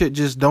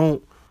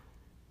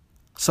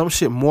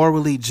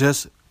morally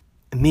just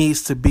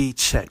needs to be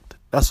checked.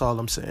 That's all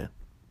I'm saying.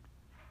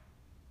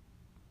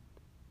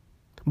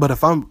 But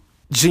if I'm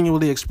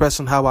genuinely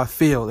expressing how I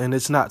feel and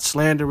it's not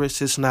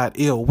slanderous, it's not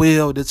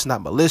ill-willed, it's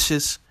not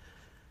malicious,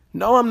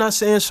 no, I'm not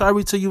saying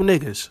sorry to you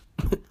niggas.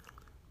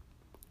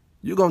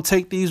 You're going to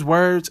take these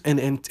words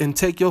and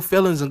take your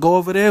feelings and go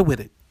over there with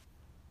it.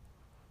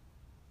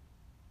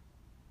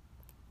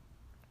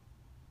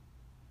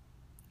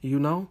 You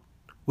know,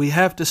 we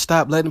have to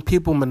stop letting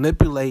people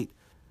manipulate,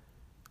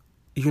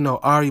 you know,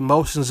 our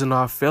emotions and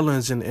our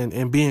feelings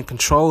and be in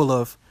control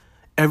of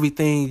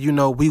everything, you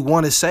know, we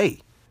want to say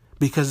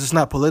because it's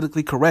not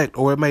politically correct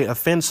or it may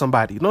offend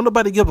somebody. Don't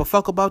nobody give a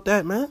fuck about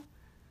that, man.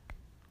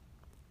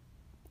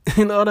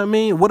 You know what I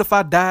mean? What if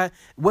I die?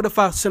 What if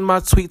I send my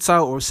tweets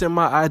out or send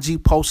my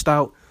IG post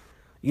out,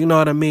 you know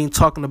what I mean,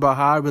 talking about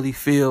how I really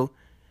feel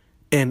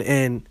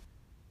and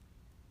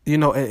you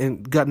know,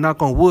 and got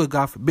knock on wood,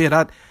 God forbid,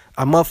 a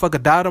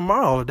motherfucker die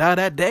tomorrow or die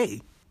that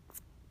day.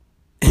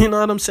 You know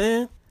what I'm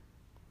saying?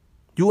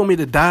 You want me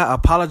to die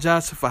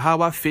apologizing for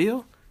how I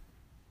feel?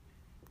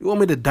 You want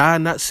me to die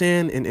not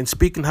saying and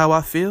speaking how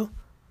I feel?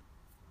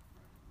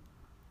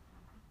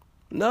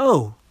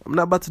 No, I'm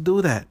not about to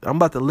do that. I'm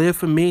about to live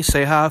for me,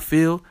 say how I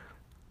feel,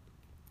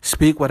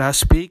 speak what I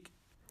speak,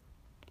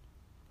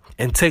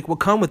 and take what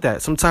come with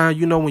that. Sometimes,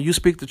 you know, when you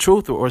speak the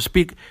truth or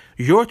speak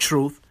your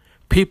truth,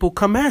 people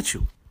come at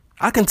you.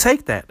 I can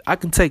take that. I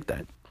can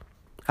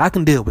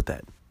deal with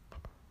that.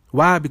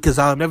 Why? Because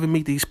I'll never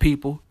meet these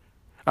people.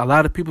 A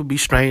lot of people be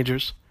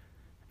strangers.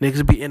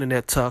 Niggas be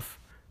internet tough.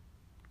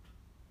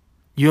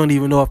 You don't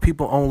even know if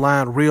people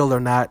online real or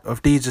not, or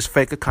if these just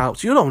fake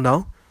accounts. You don't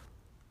know.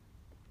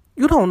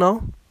 You don't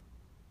know.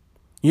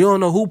 You don't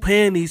know who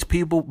paying these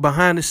people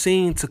behind the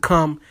scenes to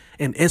come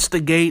and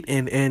instigate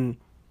and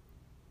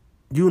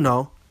you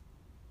know,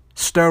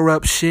 stir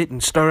up shit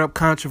and stir up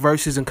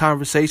controversies and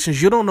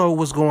conversations. You don't know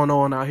what's going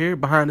on out here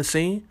behind the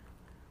scene.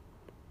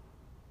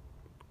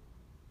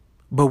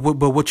 But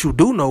what you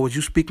do know is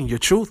you speaking your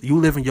truth. You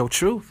living your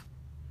truth.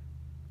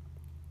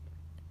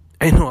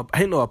 Ain't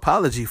no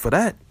apology for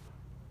that.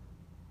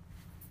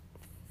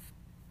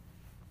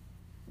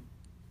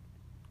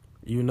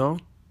 You know?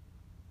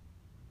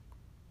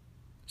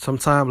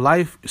 Sometimes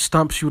life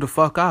stumps you the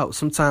fuck out.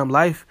 Sometimes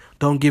life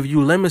don't give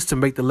you lemons to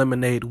make the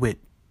lemonade with.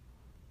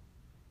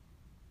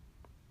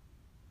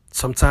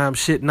 Sometimes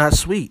shit not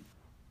sweet.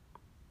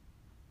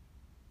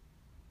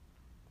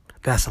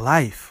 That's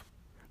life.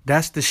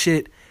 That's the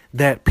shit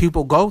that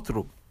people go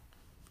through.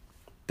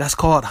 That's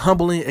called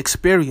humbling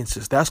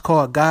experiences. That's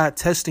called God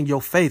testing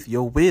your faith,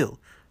 your will.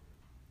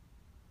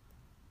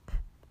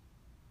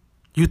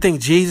 You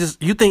think Jesus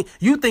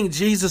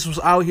was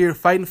out here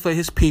fighting for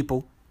his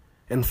people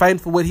and fighting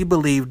for what he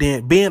believed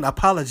in, being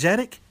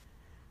apologetic?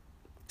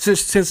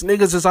 Since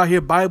niggas is out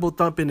here Bible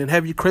thumping and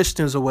heavy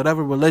Christians or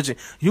whatever religion,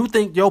 you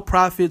think your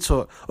prophets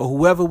or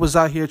whoever was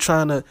out here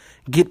trying to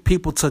get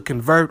people to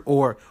convert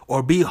or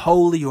be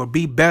holy or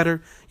be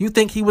better, you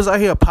think he was out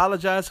here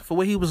apologizing for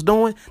what he was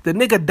doing? The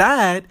nigga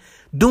died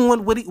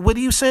doing what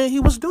he was saying he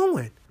was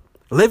doing,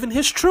 living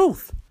his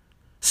truth,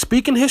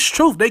 speaking his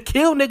truth. They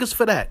killed niggas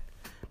for that.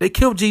 They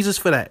killed Jesus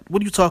for that.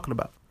 What are you talking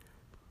about?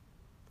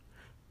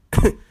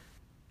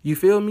 You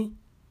feel me?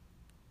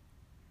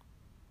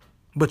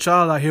 But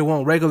y'all out here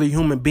want regular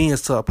human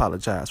beings to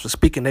apologize for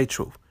speaking their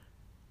truth.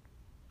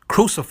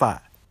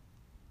 Crucified.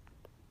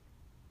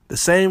 The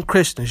same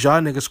Christians,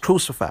 y'all niggas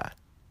crucified.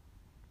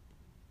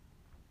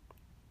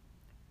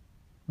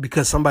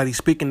 Because somebody's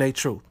speaking their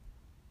truth.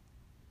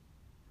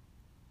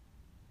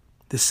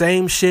 The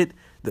same shit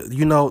that,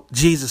 you know,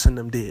 Jesus and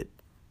them did.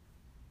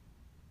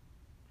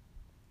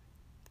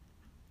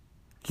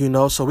 You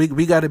know, so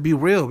we got to be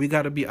real. We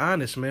got to be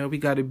honest, man. We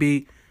got to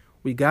be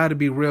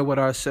real with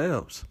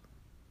ourselves.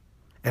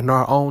 And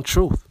our own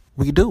truth.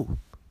 We do.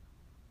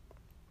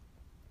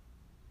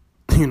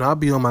 You know, I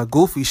be on my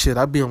goofy shit.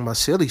 I be on my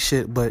silly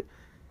shit. But,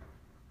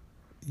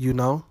 you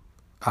know,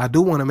 I do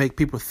want to make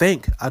people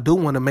think. I do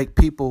want to make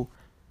people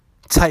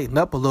tighten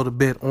up a little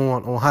bit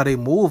on how they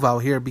move out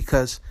here.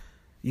 Because,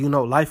 you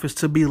know, life is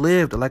to be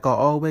lived, like I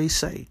always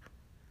say.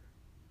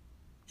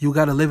 You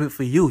got to live it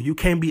for you. You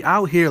can't be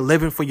out here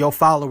living for your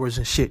followers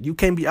and shit. You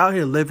can't be out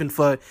here living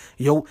for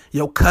your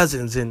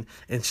cousins and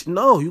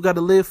no, you got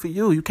to live for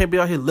you. You can't be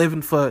out here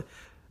living for,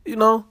 you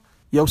know,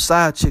 Your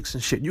side chicks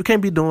and shit. You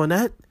can't be doing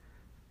that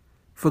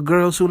for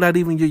girls who not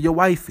even your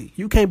wifey.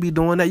 You can't be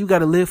doing that. You got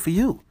to live for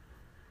you.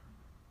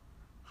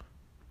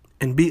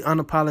 And be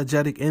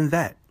unapologetic in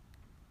that.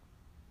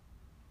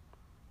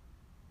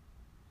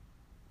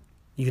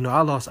 You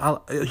know,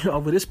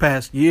 over this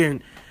past year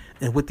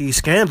and with these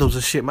scandals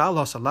and shit, man, I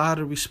lost a lot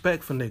of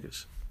respect for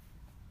niggas.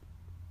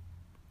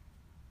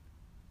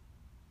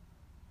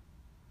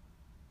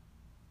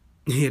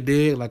 You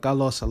did? Like, I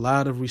lost a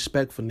lot of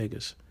respect for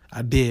niggas.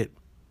 I did.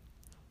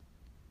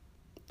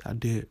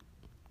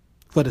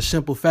 For the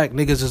simple fact,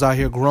 niggas is out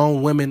here,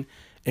 grown women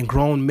and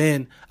grown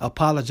men,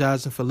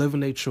 apologizing for living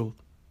their truth.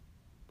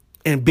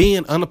 And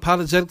being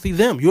unapologetically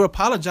them. You're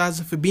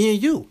apologizing for being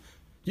you.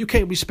 You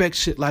can't respect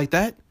shit like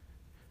that.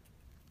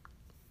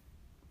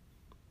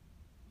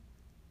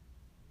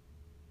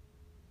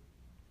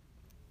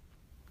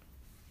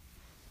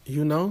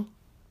 You know?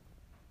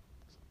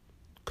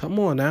 Come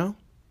on now.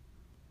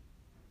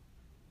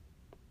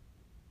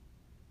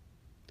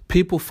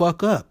 People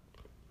fuck up.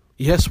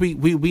 Yes, we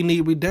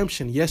need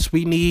redemption. Yes,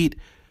 we need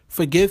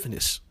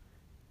forgiveness.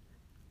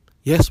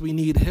 Yes, we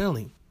need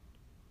healing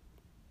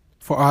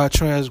for our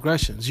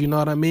transgressions. You know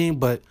what I mean?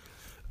 But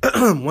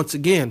once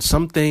again,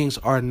 some things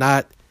are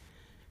not,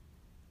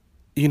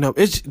 you know,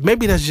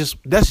 maybe that's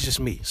just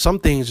me. Some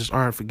things just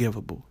aren't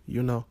forgivable,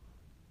 you know.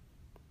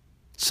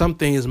 Some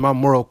things my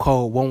moral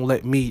code won't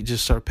let me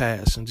just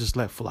surpass and just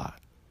let fly.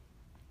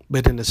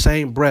 But in the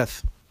same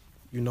breath,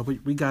 you know,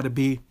 we gotta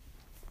be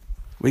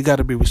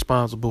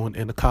responsible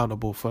and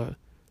accountable for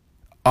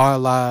our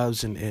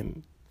lives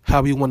and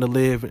how we want to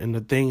live and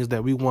the things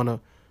that we want to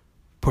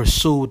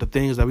pursue, the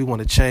things that we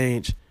want to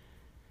change,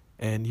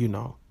 and, you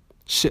know,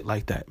 shit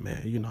like that,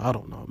 man. You know, I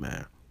don't know,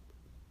 man.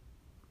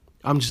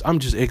 I'm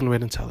just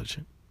ignorant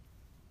intelligent.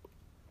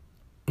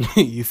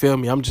 You feel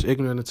me? I'm just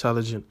ignorant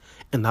intelligent,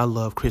 and I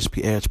love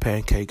crispy edge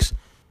pancakes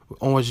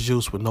with orange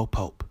juice with no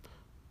pulp.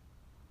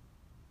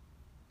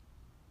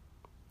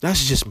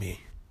 That's just me.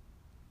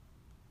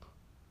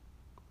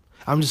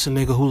 I'm just a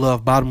nigga who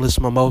love bottomless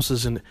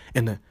mimosas and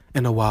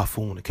a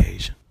waffle on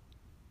occasion.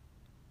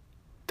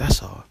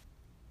 That's all.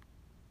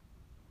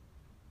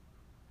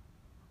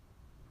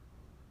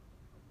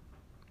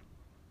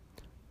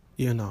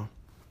 You know.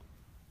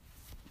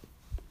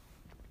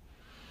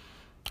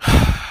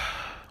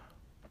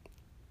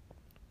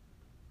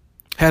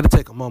 Had to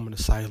take a moment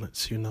of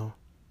silence, you know.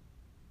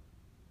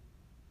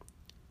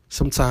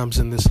 Sometimes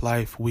in this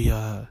life we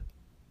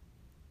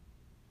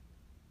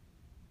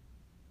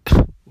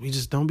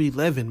just don't be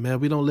living, man.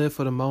 We don't live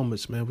for the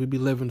moments, man. We be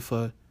living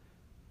for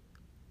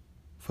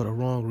the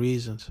wrong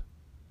reasons.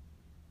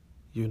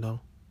 You know?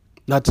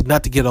 Not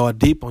to get all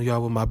deep on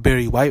y'all with my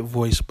Barry White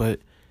voice, but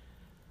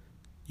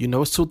you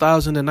know, it's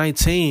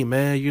 2019,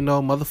 man. You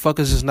know,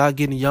 motherfuckers is not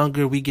getting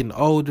younger. We getting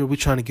older. We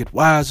trying to get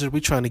wiser. We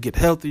trying to get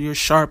healthier,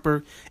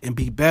 sharper, and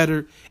be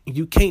better. And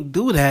you can't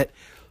do that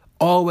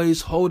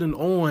always holding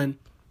on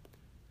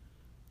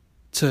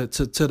to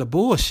the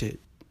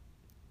bullshit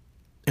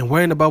and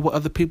worrying about what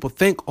other people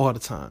think all the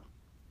time.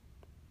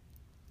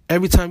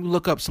 Every time you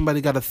look up,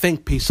 somebody got a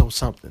think piece on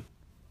something.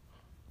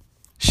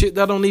 Shit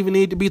that don't even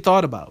need to be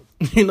thought about.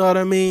 You know what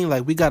I mean?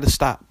 Like, we got to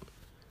stop.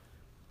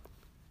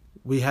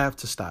 We have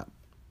to stop.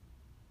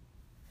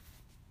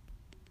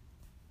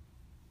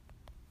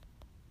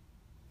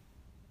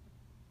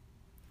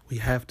 We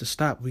have to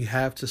stop. We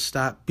have to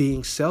stop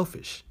being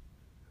selfish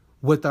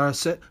with our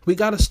we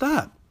got to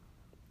stop.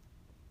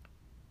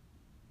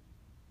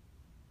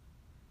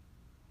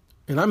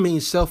 And I mean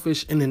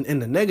selfish in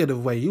the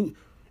negative way. You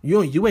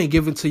ain't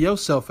giving to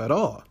yourself at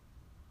all.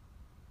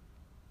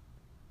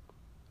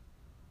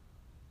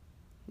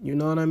 You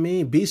know what I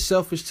mean? Be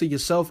selfish to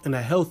yourself in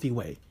a healthy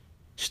way.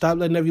 Stop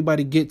letting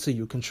everybody get to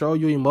you. Control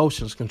your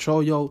emotions.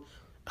 Control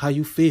how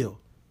you feel.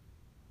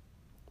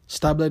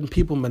 Stop letting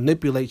people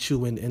manipulate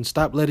you and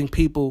stop letting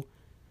people,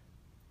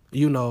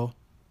 you know,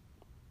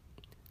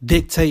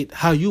 dictate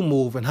how you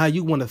move and how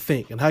you want to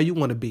think and how you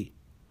want to be.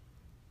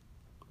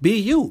 Be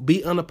you.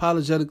 Be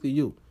unapologetically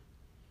you.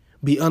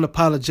 Be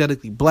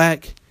unapologetically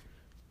black.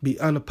 Be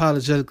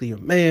unapologetically a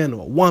man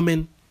or a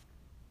woman.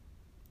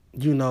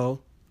 You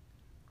know.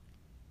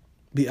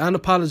 Be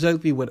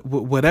unapologetically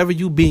whatever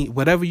you be,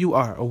 whatever you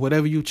are, or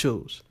whatever you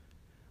choose.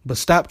 But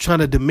stop trying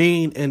to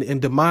demean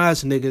and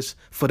demise niggas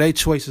for their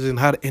choices and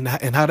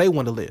how they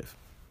want to live.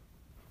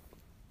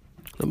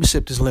 Let me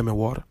sip this lemon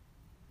water.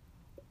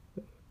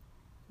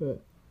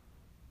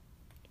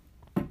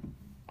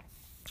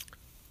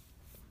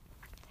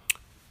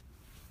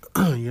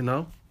 You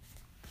know?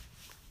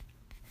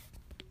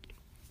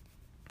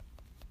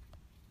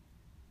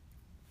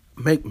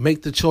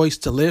 Make the choice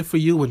to live for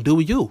you and do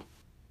you.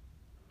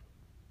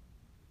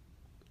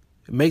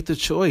 Make the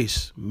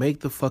choice.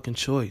 Make the fucking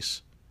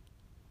choice.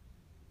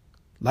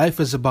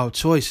 Life is about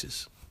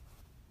choices.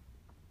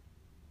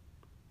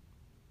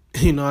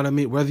 You know what I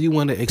mean? Whether you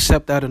want to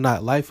accept that or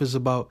not, life is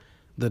about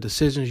the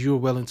decisions you're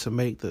willing to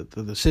make, the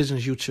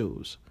decisions you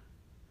choose.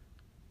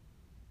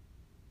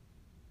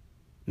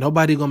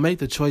 Nobody gonna make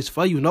the choice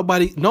for you.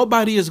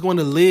 Nobody is going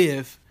to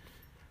live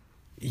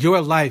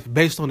your life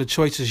based on the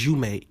choices you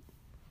made.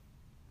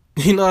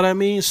 You know what I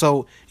mean?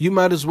 So you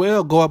might as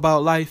well go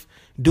about life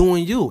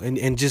doing you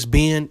and just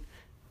being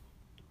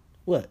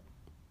what?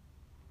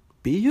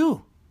 Be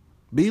you.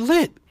 Be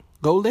lit.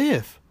 Go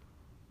live.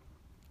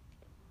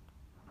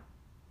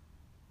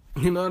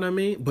 You know what I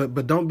mean?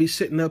 But don't be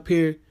sitting up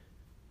here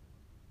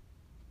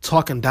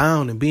talking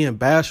down and being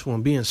bashful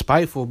and being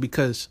spiteful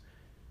because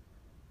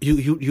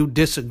you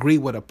disagree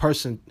with a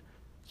person's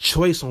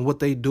choice on what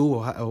they do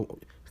or how.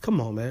 Come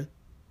on, man.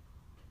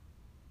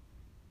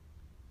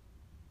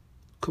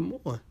 Come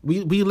on.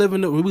 We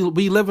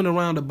living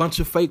around a bunch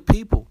of fake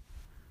people.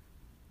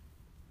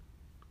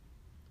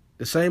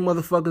 The same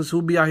motherfuckers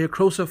who be out here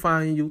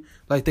crucifying you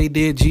like they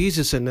did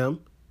Jesus and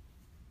them.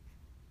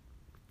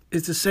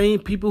 It's the same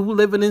people who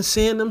living in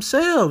sin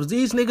themselves.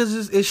 These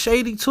niggas is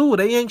shady too.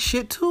 They ain't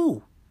shit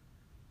too.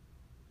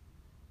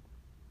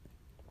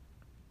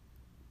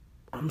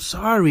 I'm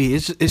sorry.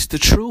 It's the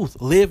truth.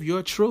 Live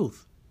your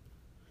truth.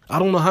 I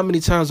don't know how many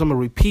times I'm gonna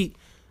repeat,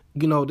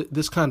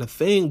 this kind of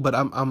thing, but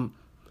I'm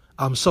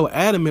so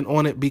adamant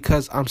on it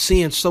because I'm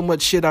seeing so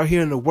much shit out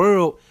here in the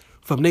world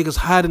from niggas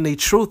hiding their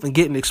truth and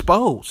getting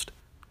exposed.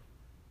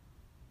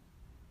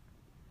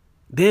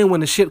 Then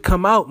when the shit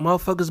come out,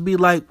 motherfuckers be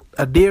like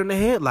a deer in the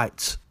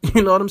headlights.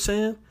 You know what I'm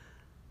saying?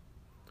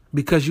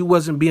 Because you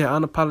wasn't being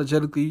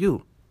unapologetically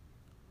you.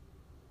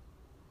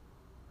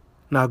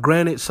 Now,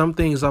 granted, some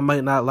things I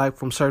might not like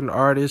from certain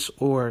artists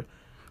or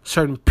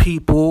certain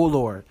people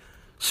or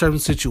certain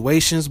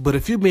situations, but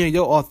if you're being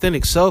your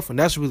authentic self and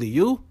that's really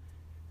you,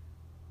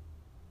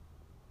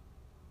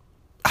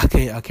 I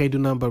can't do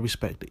nothing but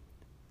respect it.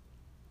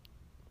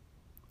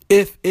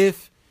 If it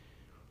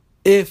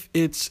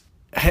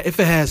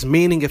has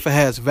meaning, if it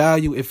has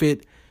value, if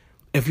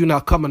you're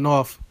not coming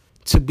off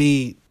to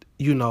be,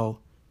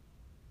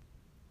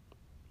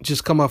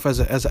 just come off as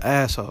an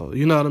asshole.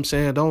 You know what I'm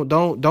saying? Don't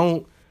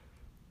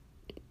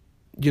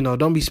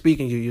be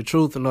speaking your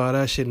truth and all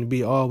that shit and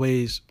be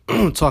always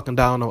talking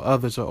down on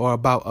others or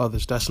about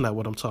others. That's not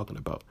what I'm talking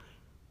about.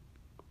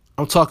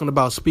 I'm talking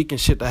about speaking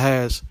shit that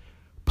has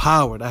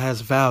power, that has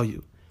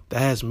value, that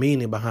has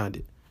meaning behind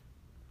it.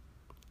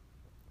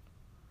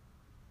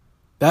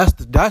 That's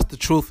the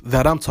truth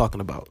that I'm talking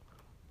about.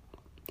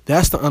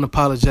 That's the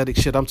unapologetic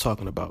shit I'm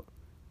talking about.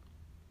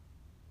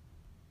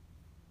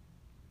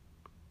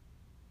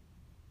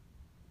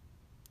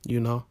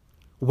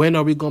 When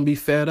are we gonna be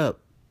fed up?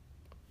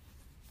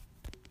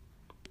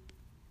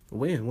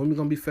 When are we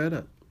gonna be fed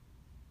up?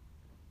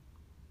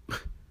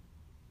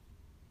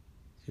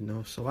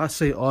 So I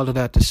say all of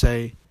that to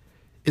say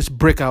it's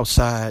brick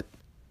outside.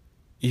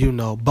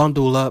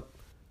 Bundle up.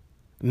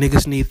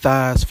 Niggas need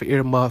thighs for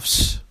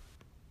earmuffs.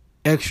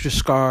 Extra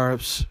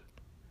scarves.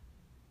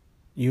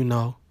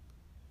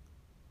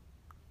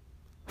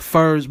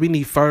 Furs. We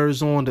need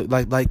furs on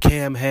like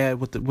Cam had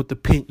with the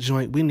pink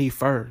joint. We need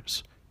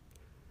furs.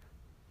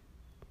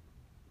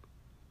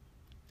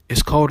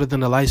 It's colder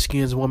than a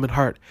light-skinned woman's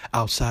heart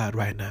outside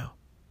right now.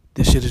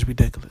 This shit is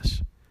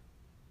ridiculous.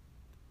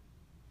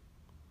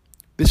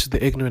 This is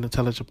the Ignorant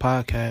Intelligent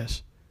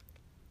Podcast.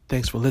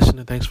 Thanks for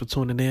listening. Thanks for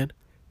tuning in.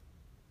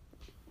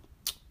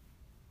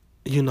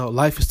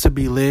 Life is to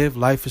be lived.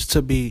 Life is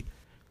to be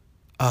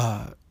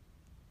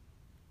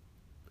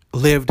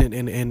lived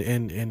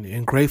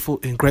in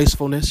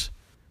gracefulness.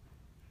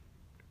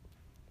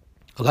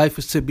 Life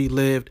is to be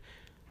lived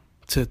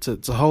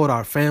to hold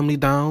our family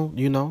down,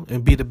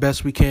 and be the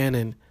best we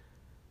can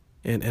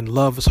and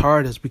love as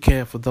hard as we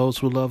can for those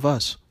who love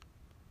us.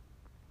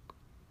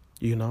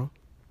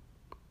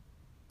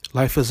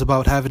 Life is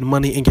about having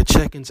money in your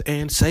check-ins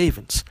and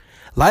savings.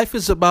 Life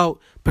is about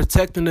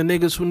protecting the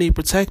niggas who need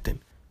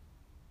protecting.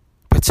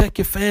 Protect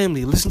your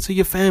family. Listen to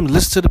your family.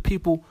 Listen to the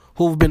people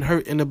who've been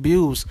hurt and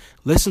abused.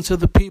 Listen to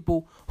the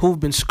people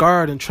who've been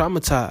scarred and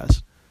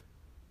traumatized.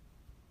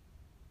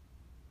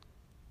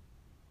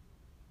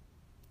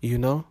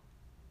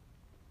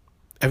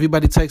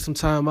 Everybody take some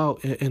time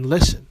out and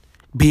listen.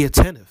 Be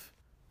attentive.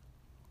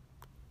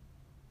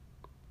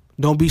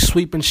 Don't be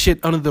sweeping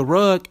shit under the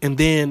rug and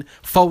then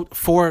for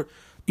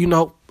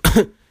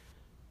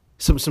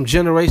some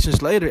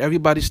generations later,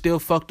 everybody's still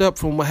fucked up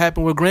from what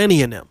happened with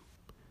Granny and them.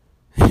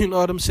 You know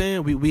what I'm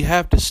saying? We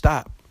have to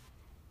stop.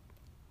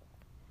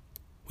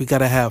 We got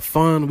to have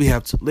fun. We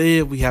have to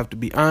live. We have to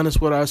be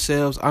honest with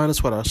ourselves,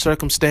 honest with our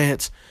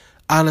circumstance,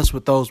 honest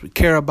with those we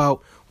care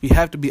about. We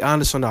have to be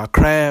honest on our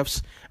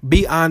crafts.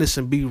 Be honest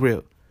and be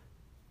real.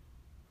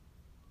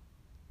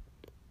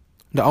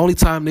 The only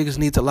time niggas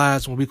need to lie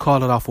is when we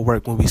call it off of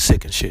work when we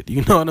sick and shit.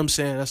 You know what I'm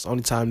saying? That's the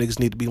only time niggas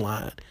need to be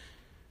lying.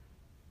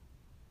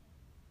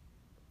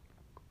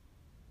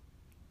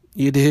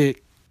 You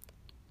dig?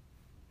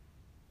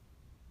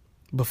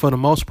 But for the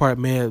most part,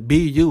 man, be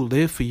you.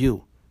 Live for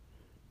you.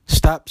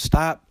 Stop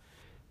trying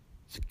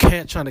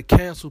to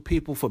cancel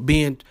people for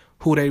being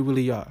who they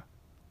really are.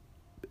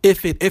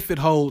 If it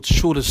holds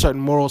true to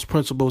certain morals,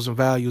 principles, and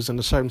values and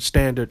a certain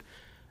standard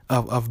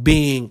of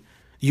being,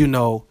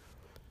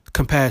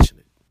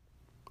 compassionate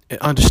and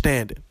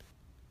understanding.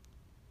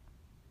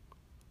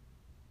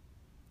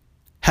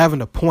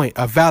 having a point,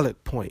 a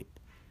valid point,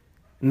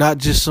 not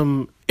just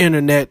some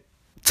internet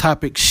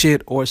topic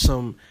shit or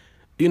some,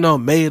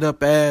 made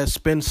up ass,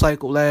 spin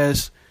cycle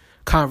ass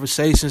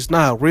conversations.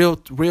 Nah, real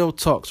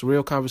talks,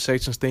 real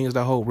conversations, things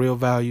that hold real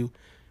value,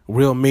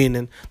 real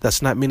meaning.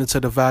 That's not meaning to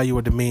the value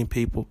or the mean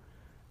people.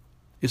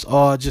 It's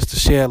all just to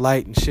share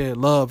light and share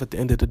love at the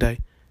end of the day.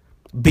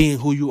 Being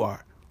who you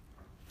are.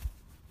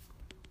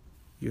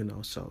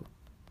 So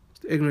it's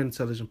the Ignorant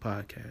Intelligent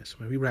Podcast,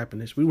 man. We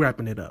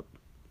wrapping it up.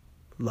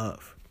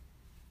 Love.